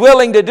He was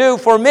willing to do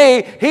for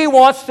me, He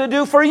wants to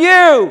do for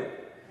you.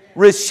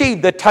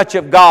 Receive the touch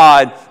of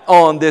God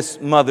on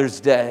this Mother's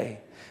Day.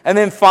 And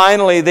then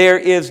finally, there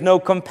is no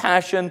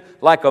compassion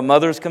like a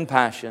mother's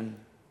compassion.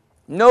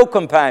 No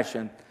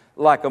compassion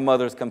like a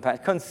mother's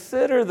compassion.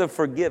 Consider the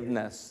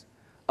forgiveness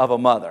of a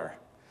mother.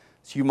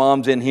 So you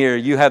moms in here,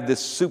 you have this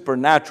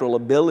supernatural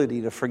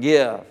ability to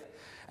forgive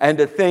and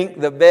to think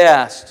the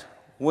best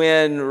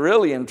when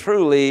really and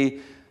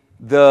truly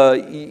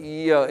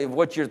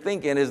what you're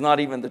thinking is not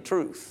even the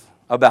truth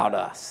about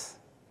us.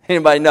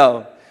 Anybody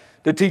know?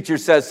 The teacher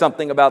says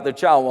something about the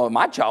child. Well,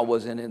 my child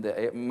wasn't in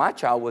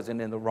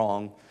the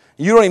wrong.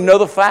 You don't even know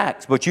the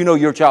facts, but you know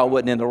your child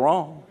wasn't in the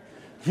wrong.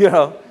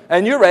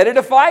 And you're ready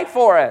to fight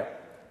for it.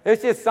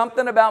 It's just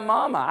something about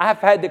Mama. I've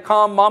had to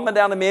calm Mama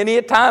down many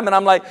a time, and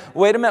I'm like,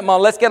 wait a minute,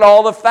 Mom, let's get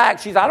all the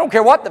facts. She's, I don't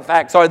care what the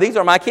facts are. These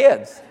are my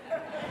kids.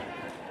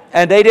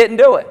 And they didn't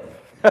do it.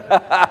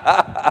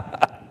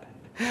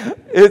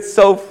 It's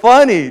so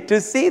funny to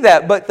see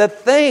that. But the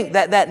thing,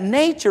 that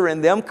nature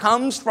in them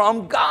comes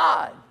from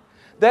God.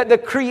 That the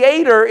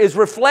Creator is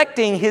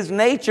reflecting His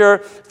nature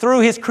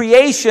through His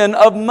creation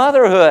of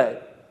motherhood.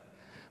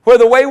 Where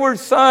the wayward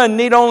son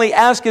need only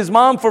ask his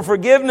mom for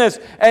forgiveness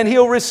and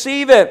he'll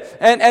receive it.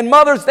 And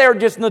mothers, they're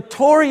just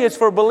notorious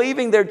for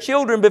believing their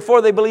children before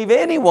they believe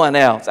anyone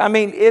else. I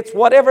mean, it's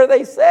whatever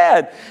they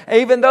said.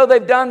 Even though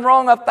they've done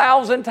wrong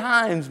 1,000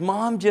 times,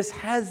 mom just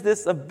has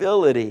this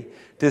ability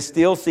to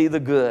still see the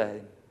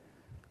good.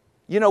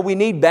 We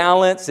need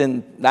balance,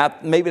 and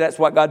maybe that's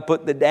why God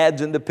put the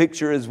dads in the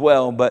picture as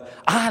well. But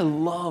I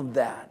love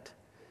that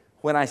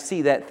when I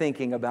see that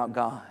thinking about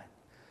God.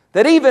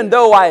 That even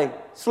though I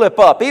slip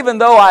up, even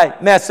though I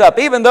mess up,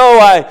 even though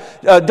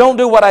I don't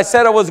do what I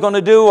said I was going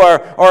to do,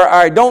 or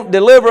I don't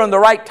deliver in the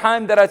right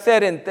time that I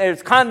said, and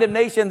there's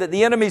condemnation that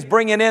the enemy's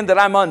bringing in that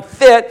I'm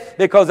unfit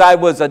because I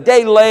was a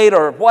day late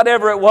or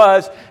whatever it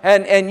was,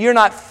 and you're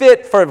not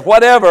fit for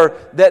whatever,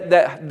 that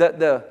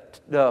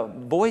the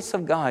voice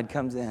of God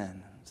comes in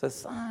and says,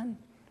 son,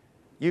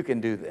 you can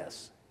do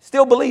this.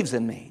 Still believes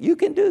in me. You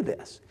can do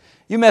this.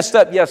 You messed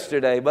up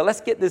yesterday, but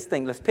let's get this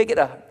thing. Let's pick it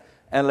up.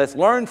 And let's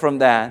learn from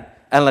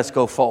that, and let's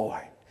go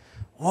forward.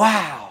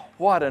 Wow,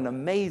 what an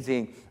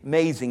amazing,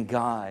 amazing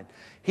God.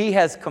 He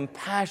has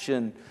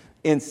compassion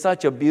in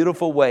such a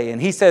beautiful way.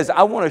 And He says,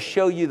 I want to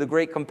show you the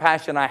great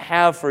compassion I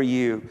have for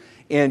you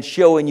in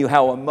showing you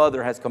how a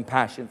mother has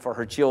compassion for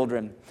her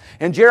children.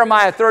 In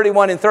Jeremiah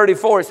 31 and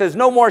 34, it says,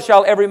 no more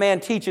shall every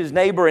man teach his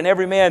neighbor and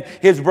every man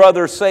his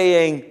brother,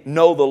 saying,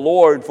 know the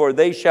Lord, for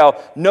they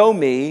shall know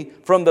me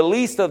from the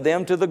least of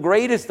them to the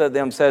greatest of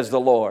them, says the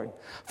Lord.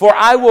 For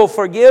I will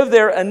forgive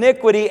their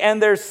iniquity and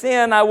their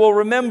sin I will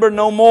remember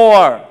no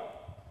more.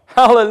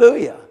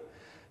 Hallelujah.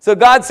 So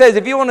God says,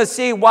 if you want to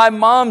see why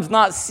mom's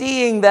not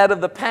seeing that of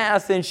the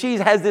past, and she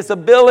has this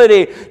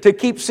ability to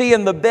keep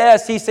seeing the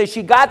best, He says,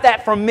 she got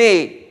that from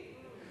me.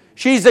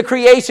 She's the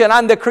creation,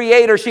 I'm the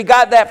creator. She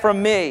got that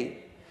from me.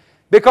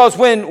 Because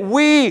when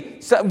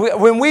we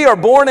are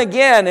born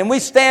again and we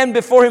stand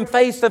before Him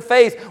face to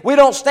face, we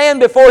don't stand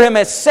before Him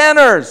as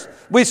sinners.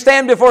 We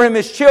stand before Him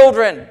as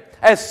children,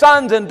 as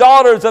sons and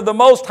daughters of the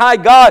Most High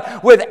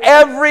God, with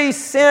every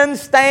sin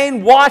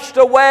stain washed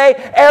away,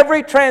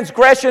 every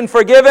transgression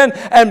forgiven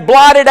and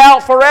blotted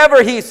out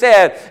forever, He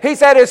said. He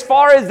said, as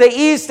far as the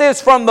east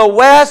is from the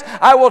west,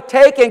 I will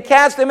take and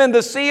cast them in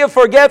the sea of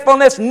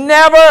forgetfulness,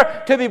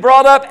 never to be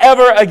brought up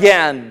ever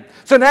again.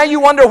 So now you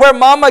wonder where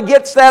Mama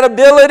gets that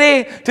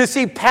ability to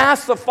see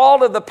past the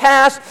fault of the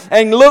past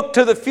and look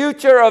to the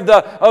future of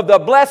the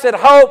blessed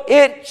hope.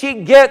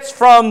 She gets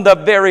from the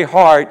very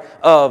heart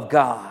of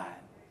God.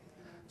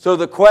 So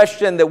the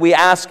question that we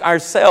ask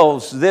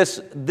ourselves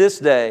this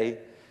day,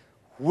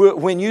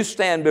 when you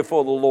stand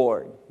before the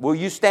Lord, will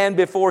you stand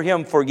before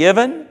Him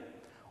forgiven,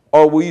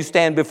 or will you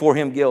stand before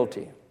Him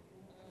guilty?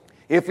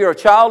 If you're a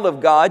child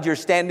of God, you're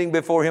standing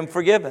before Him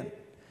forgiven.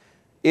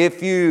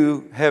 If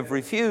you have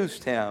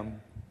refused Him,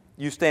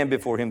 you stand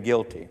before Him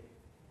guilty.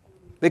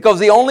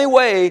 Because the only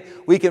way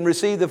we can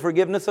receive the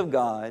forgiveness of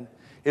God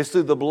is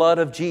through the blood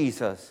of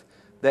Jesus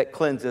that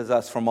cleanses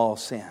us from all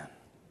sin.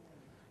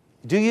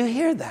 Do you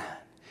hear that?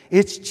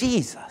 It's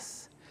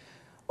Jesus.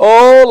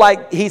 Oh,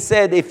 like He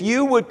said, if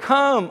you would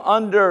come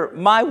under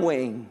my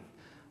wing,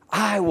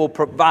 I will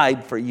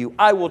provide for you.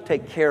 I will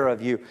take care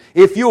of you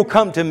if you'll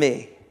come to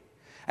me.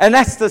 And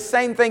that's the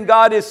same thing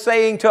God is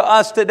saying to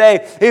us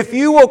today. If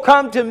you will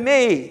come to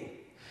me,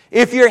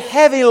 if you're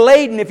heavy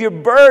laden, if you're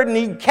burdened,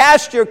 you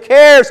cast your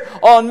cares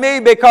on me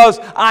because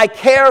I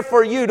care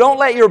for you. Don't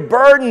let your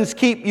burdens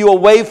keep you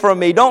away from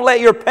me. Don't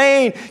let your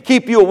pain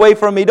keep you away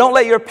from me. Don't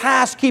let your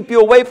past keep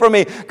you away from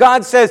me.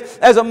 God says,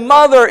 as a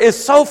mother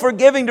is so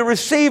forgiving to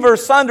receive her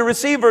son, to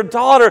receive her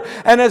daughter,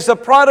 and as the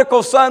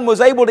prodigal son was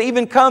able to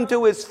even come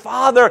to his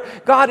father,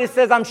 God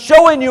says, I'm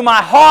showing you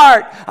my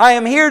heart. I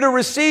am here to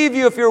receive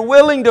you if you're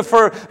willing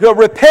to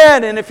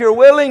repent, and if you're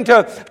willing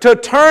to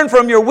turn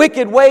from your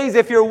wicked ways,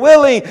 if you're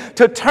willing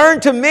to turn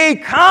to me,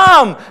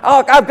 come.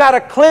 I've got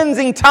a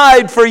cleansing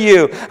tide for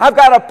you. I've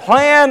got a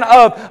plan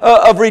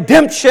of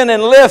redemption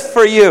and lift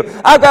for you.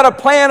 I've got a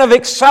plan of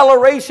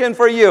acceleration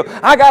for you.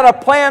 I got a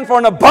plan for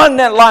an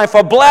abundant life,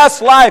 a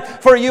blessed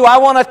life for you. I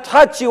want to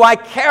touch you. I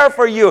care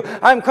for you.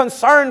 I'm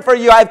concerned for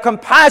you. I have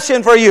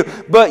compassion for you.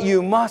 But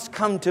you must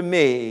come to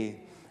me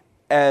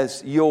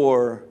as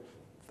your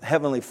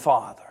Heavenly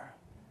Father.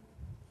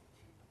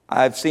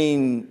 I've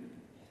seen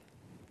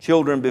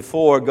children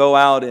before go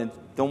out and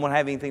don't want to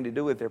have anything to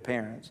do with their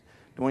parents.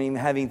 Don't even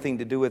have anything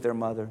to do with their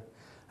mother.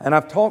 And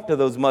I've talked to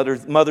those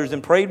mothers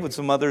and prayed with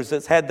some mothers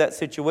that's had that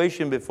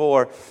situation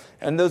before.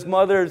 And those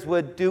mothers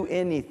would do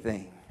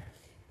anything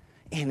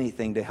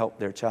to help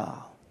their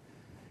child.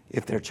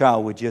 if their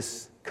child would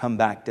just come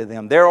back to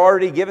them. They're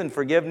already given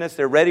forgiveness.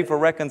 They're ready for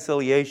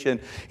reconciliation.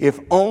 If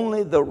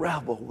only the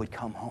rebel would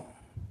come home.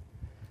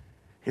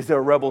 Is there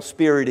a rebel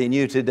spirit in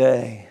you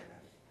today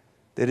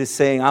that is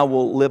saying, I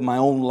will live my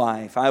own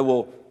life. I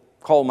will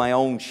call my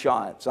own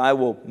shots. I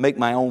will make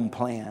my own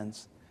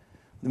plans.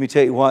 Let me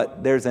tell you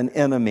what, there's an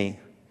enemy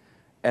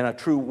and a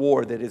true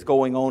war that is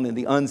going on in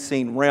the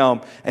unseen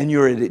realm, and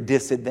you're at a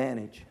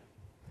disadvantage.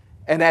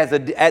 And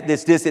at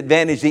this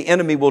disadvantage, the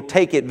enemy will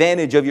take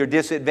advantage of your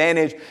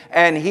disadvantage,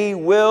 and he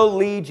will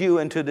lead you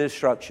into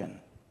destruction.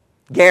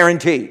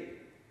 Guaranteed.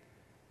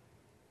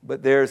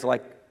 But there's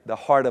like the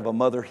heart of a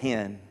mother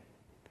hen,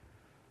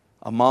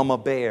 a mama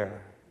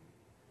bear,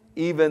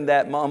 even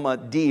that mama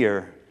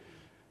deer,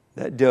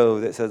 that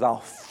doe that says,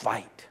 I'll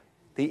fight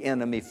the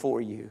enemy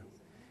for you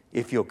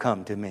if you'll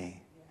come to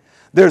me.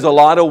 There's a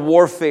lot of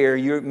warfare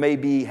you may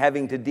be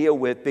having to deal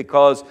with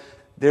because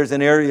there's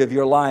an area of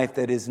your life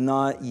that is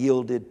not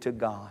yielded to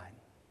God.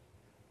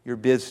 Your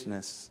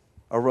business,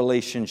 a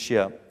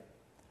relationship,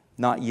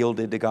 not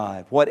yielded to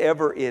God.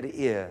 Whatever it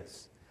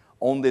is,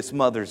 on this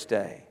Mother's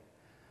Day,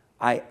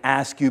 I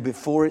ask you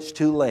before it's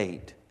too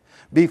late,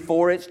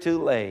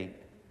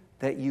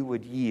 that you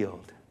would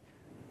yield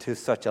to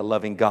such a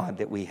loving God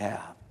that we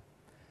have.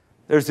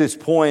 There's this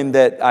poem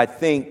that I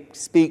think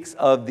speaks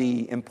of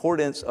the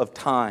importance of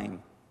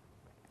time.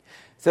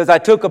 It says, I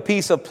took a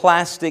piece of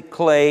plastic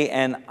clay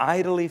and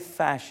idly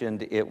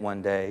fashioned it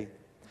one day.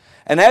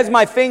 And as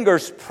my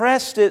fingers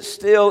pressed it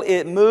still,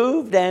 it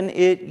moved and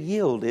it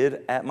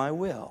yielded at my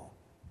will.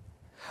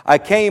 I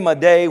came a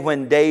day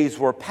when days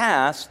were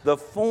past, the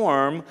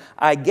form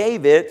I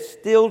gave it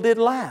still did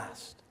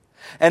last.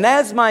 And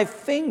as my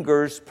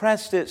fingers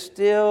pressed it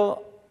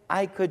still,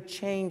 I could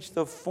change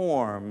the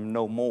form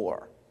no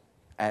more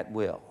at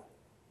will.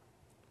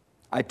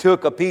 I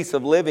took a piece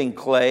of living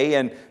clay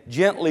and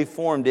gently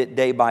formed it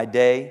day by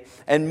day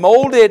and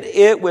molded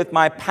it with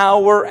my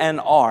power and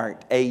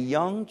art, a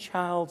young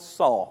child's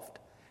soft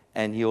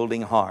and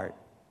yielding heart.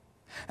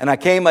 And I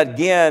came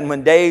again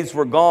when days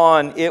were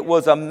gone. It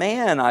was a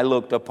man I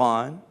looked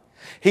upon.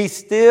 He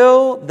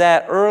still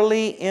that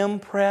early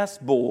impress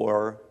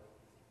bore,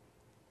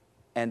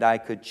 and I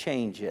could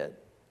change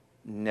it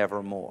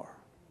nevermore.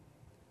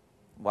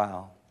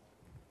 Wow.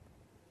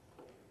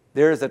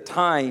 There is a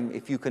time,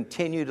 if you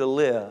continue to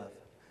live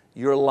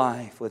your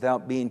life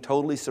without being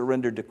totally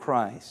surrendered to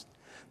Christ,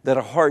 that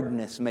a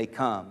hardness may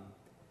come,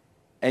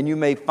 and you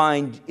may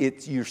find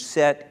you're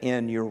set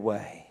in your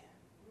way,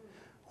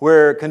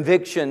 where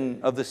conviction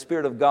of the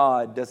Spirit of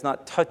God does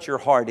not touch your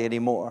heart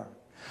anymore,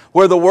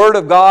 where the Word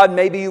of God,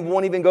 maybe you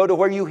won't even go to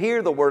where you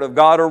hear the Word of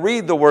God or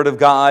read the Word of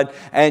God,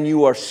 and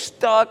you are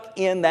stuck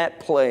in that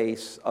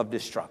place of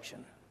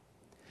destruction.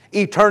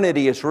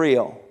 Eternity is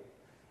real.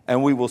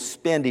 And we will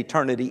spend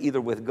eternity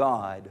either with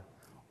God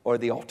or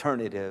the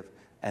alternative,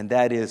 and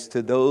that is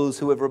to those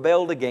who have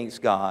rebelled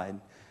against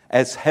God,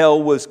 as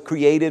hell was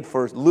created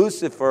for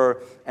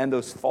Lucifer and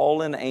those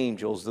fallen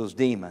angels, those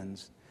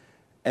demons.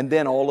 And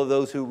then all of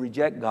those who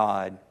reject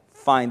God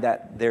find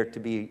that there to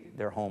be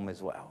their home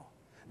as well.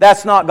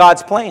 That's not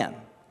God's plan.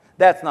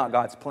 That's not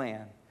God's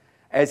plan.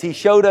 As He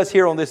showed us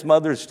here on this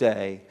Mother's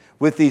Day,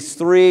 with these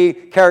three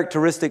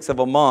characteristics of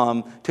a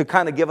mom to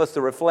kind of give us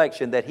the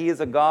reflection that He is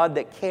a God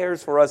that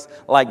cares for us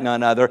like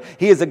none other.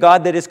 He is a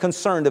God that is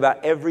concerned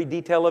about every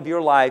detail of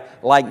your life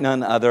like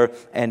none other.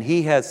 And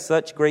He has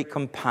such great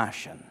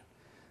compassion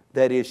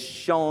that is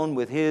shown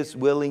with His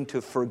willing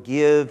to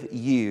forgive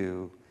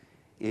you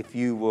if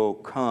you will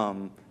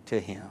come to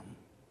Him.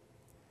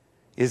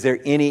 Is there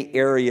any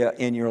area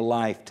in your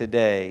life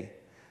today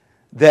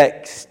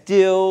that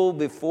still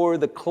before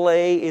the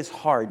clay is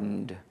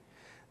hardened,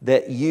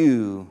 that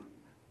you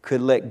could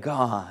let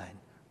God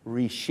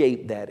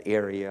reshape that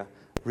area,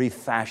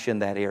 refashion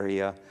that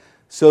area,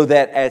 so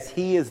that as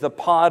He is the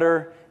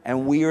potter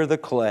and we are the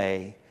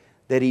clay,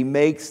 that He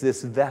makes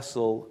this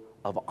vessel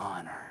of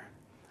honor,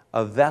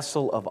 a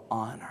vessel of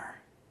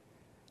honor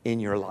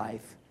in your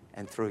life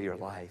and through your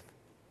life.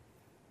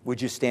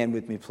 Would you stand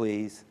with me,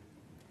 please?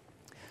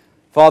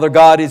 Father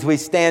God, as we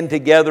stand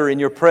together in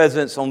your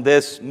presence on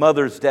this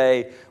Mother's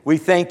Day, we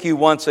thank you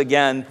once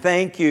again.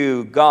 Thank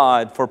you,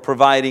 God, for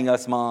providing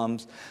us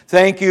moms.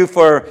 Thank you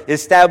for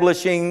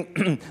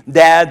establishing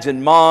dads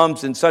and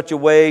moms in such a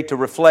way to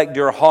reflect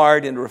your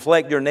heart and to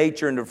reflect your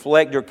nature and to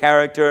reflect your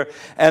character.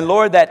 And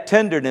Lord, that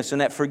tenderness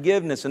and that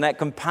forgiveness and that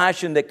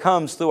compassion that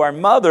comes through our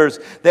mothers,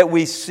 that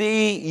we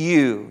see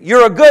you.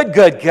 You're a good,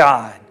 good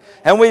God.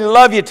 And we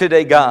love you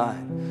today,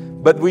 God.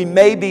 But we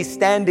may be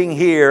standing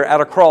here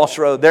at a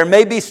crossroad. There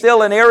may be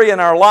still an area in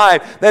our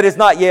life that is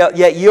not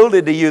yet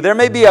yielded to you. There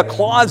may be a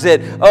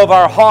closet of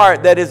our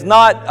heart that is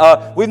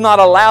not, we've not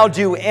allowed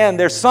you in.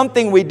 There's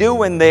something we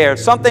do in there,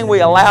 something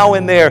we allow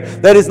in there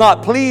that is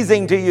not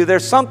pleasing to you.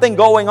 There's something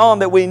going on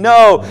that we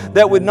know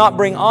that would not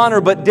bring honor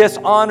but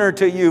dishonor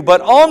to you.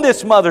 But on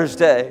this Mother's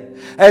Day,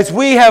 as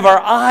we have our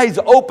eyes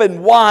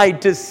open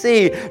wide to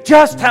see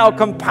just how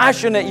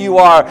compassionate you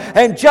are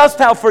and just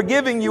how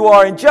forgiving you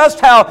are and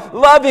just how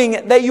loving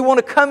knowing that you want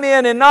to come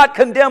in and not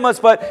condemn us,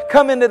 but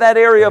come into that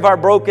area of our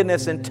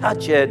brokenness and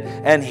touch it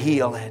and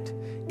heal it,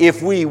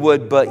 if we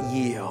would but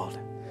yield.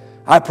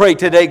 I pray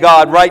today,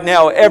 God, right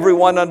now,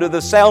 everyone under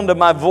the sound of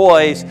my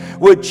voice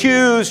would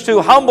choose to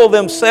humble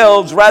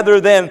themselves rather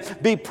than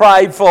be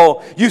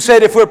prideful. You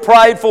said if we're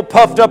prideful,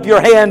 puffed up,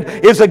 your hand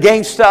is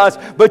against us.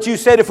 But you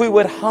said if we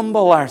would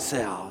humble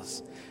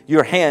ourselves,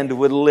 your hand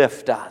would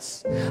lift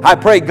us. I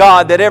pray,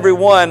 God, that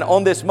everyone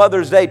on this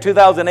Mother's Day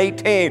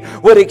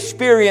 2018 would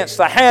experience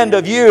the hand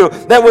of you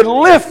that would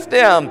lift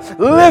them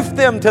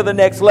to the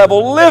next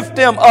level, lift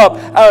them up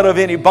out of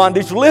any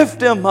bondage,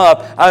 lift them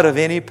up out of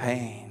any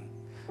pain.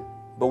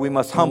 But we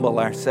must humble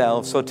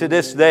ourselves. So to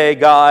this day,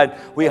 God,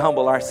 we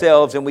humble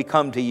ourselves and we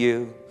come to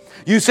you.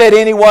 You said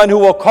anyone who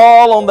will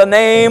call on the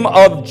name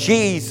of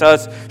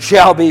Jesus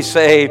shall be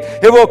saved.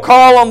 It will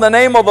call on the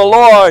name of the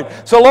Lord.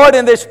 So Lord,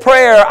 in this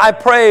prayer, I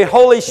pray,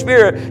 Holy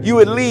Spirit, you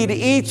would lead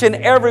each and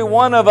every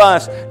one of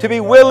us to be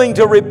willing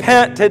to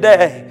repent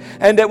today.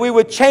 And that we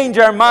would change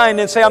our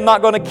mind and say, I'm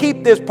not going to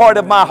keep this part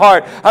of my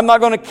heart. I'm not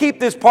going to keep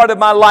this part of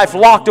my life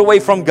locked away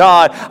from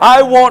God.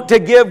 I want to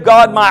give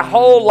God my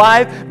whole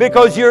life,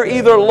 because you're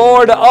either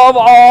Lord of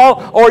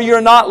all or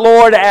you're not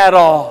Lord at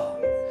all.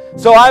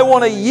 So I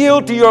want to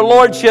yield to your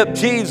Lordship,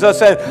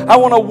 Jesus, and I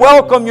want to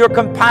welcome your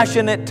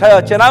compassionate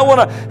touch, and I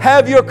want to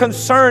have your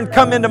concern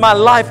come into my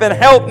life and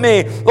help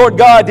me, Lord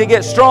God, to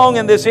get strong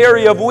in this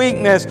area of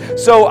weakness.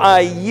 So I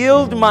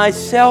yield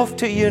myself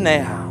to you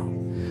now.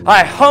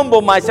 I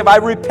humble myself, I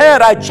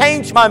repent, I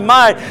change my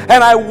mind,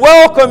 and I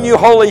welcome you,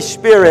 Holy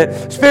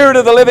Spirit. Spirit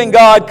of the living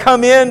God,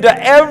 come into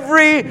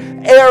every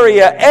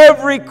area,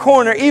 every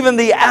corner, even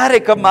the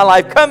attic of my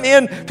life. Come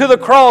into the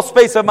crawl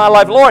space of my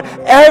life. Lord,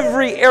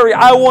 every area,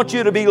 I want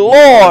you to be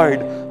Lord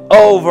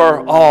over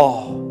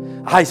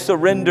all. I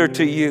surrender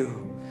to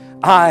you.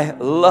 I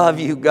love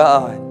you,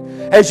 God.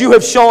 As you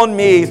have shown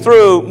me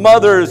through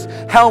mothers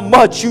how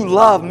much you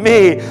love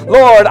me,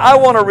 Lord, I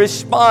want to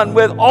respond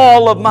with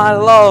all of my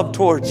love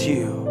towards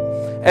you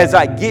as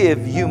I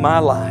give you my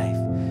life.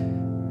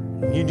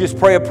 You just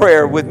pray a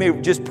prayer with me.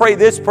 Just pray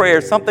this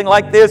prayer. Something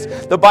like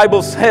this, the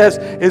Bible says,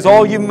 is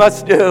all you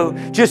must do.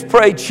 Just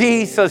pray,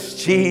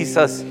 Jesus,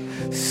 Jesus,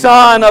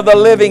 Son of the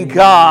living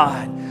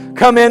God,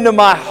 come into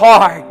my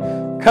heart,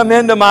 come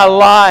into my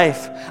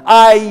life.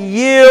 I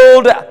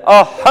yield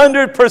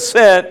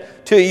 100%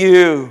 to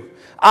you.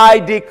 I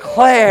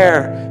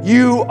declare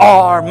you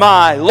are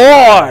my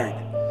Lord.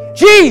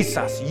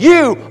 Jesus,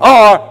 you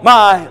are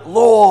my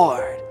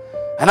Lord.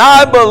 And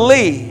I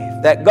believe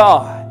that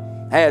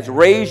God has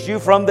raised you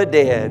from the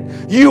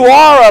dead. You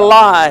are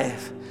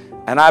alive.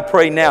 And I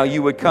pray now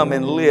you would come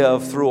and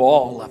live through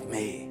all of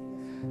me.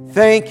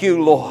 Thank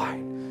you,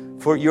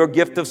 Lord, for your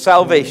gift of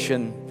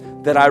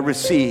salvation that I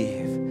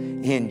receive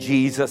in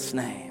Jesus'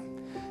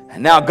 name.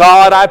 And now,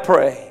 God, I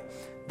pray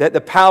that the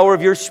power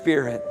of your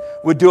Spirit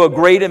would do a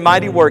great and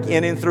mighty work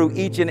in and through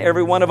each and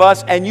every one of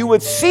us, and you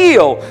would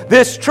seal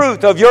this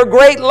truth of your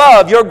great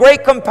love, your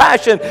great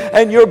compassion,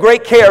 and your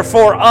great care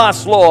for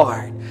us,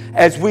 Lord,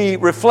 as we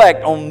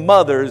reflect on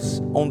mothers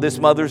on this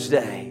Mother's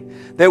Day.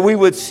 That we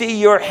would see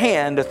your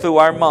hand through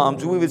our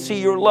moms. We would see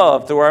your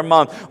love through our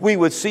moms. We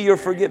would see your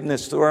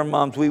forgiveness through our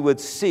moms. We would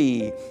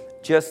see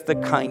just the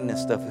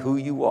kindness of who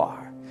you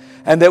are.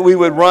 And that we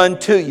would run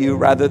to you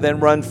rather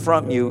than run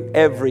from you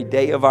every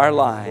day of our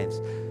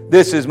lives.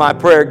 This is my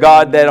prayer,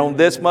 God, that on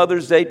this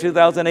Mother's Day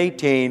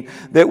 2018,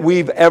 that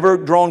we've ever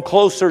drawn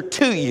closer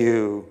to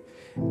you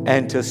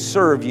and to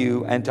serve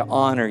you and to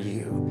honor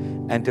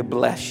you and to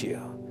bless you.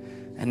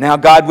 And now,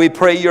 God, we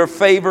pray your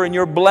favor and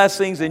your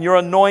blessings and your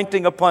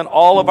anointing upon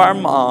all of our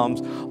moms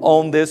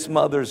on this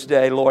Mother's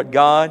Day, Lord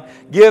God.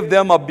 Give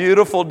them a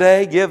beautiful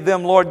day. Give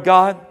them, Lord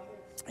God,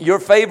 your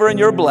favor and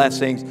your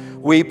blessings.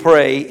 We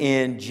pray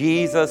in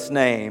Jesus'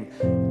 name.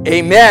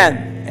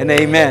 Amen and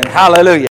amen. Hallelujah.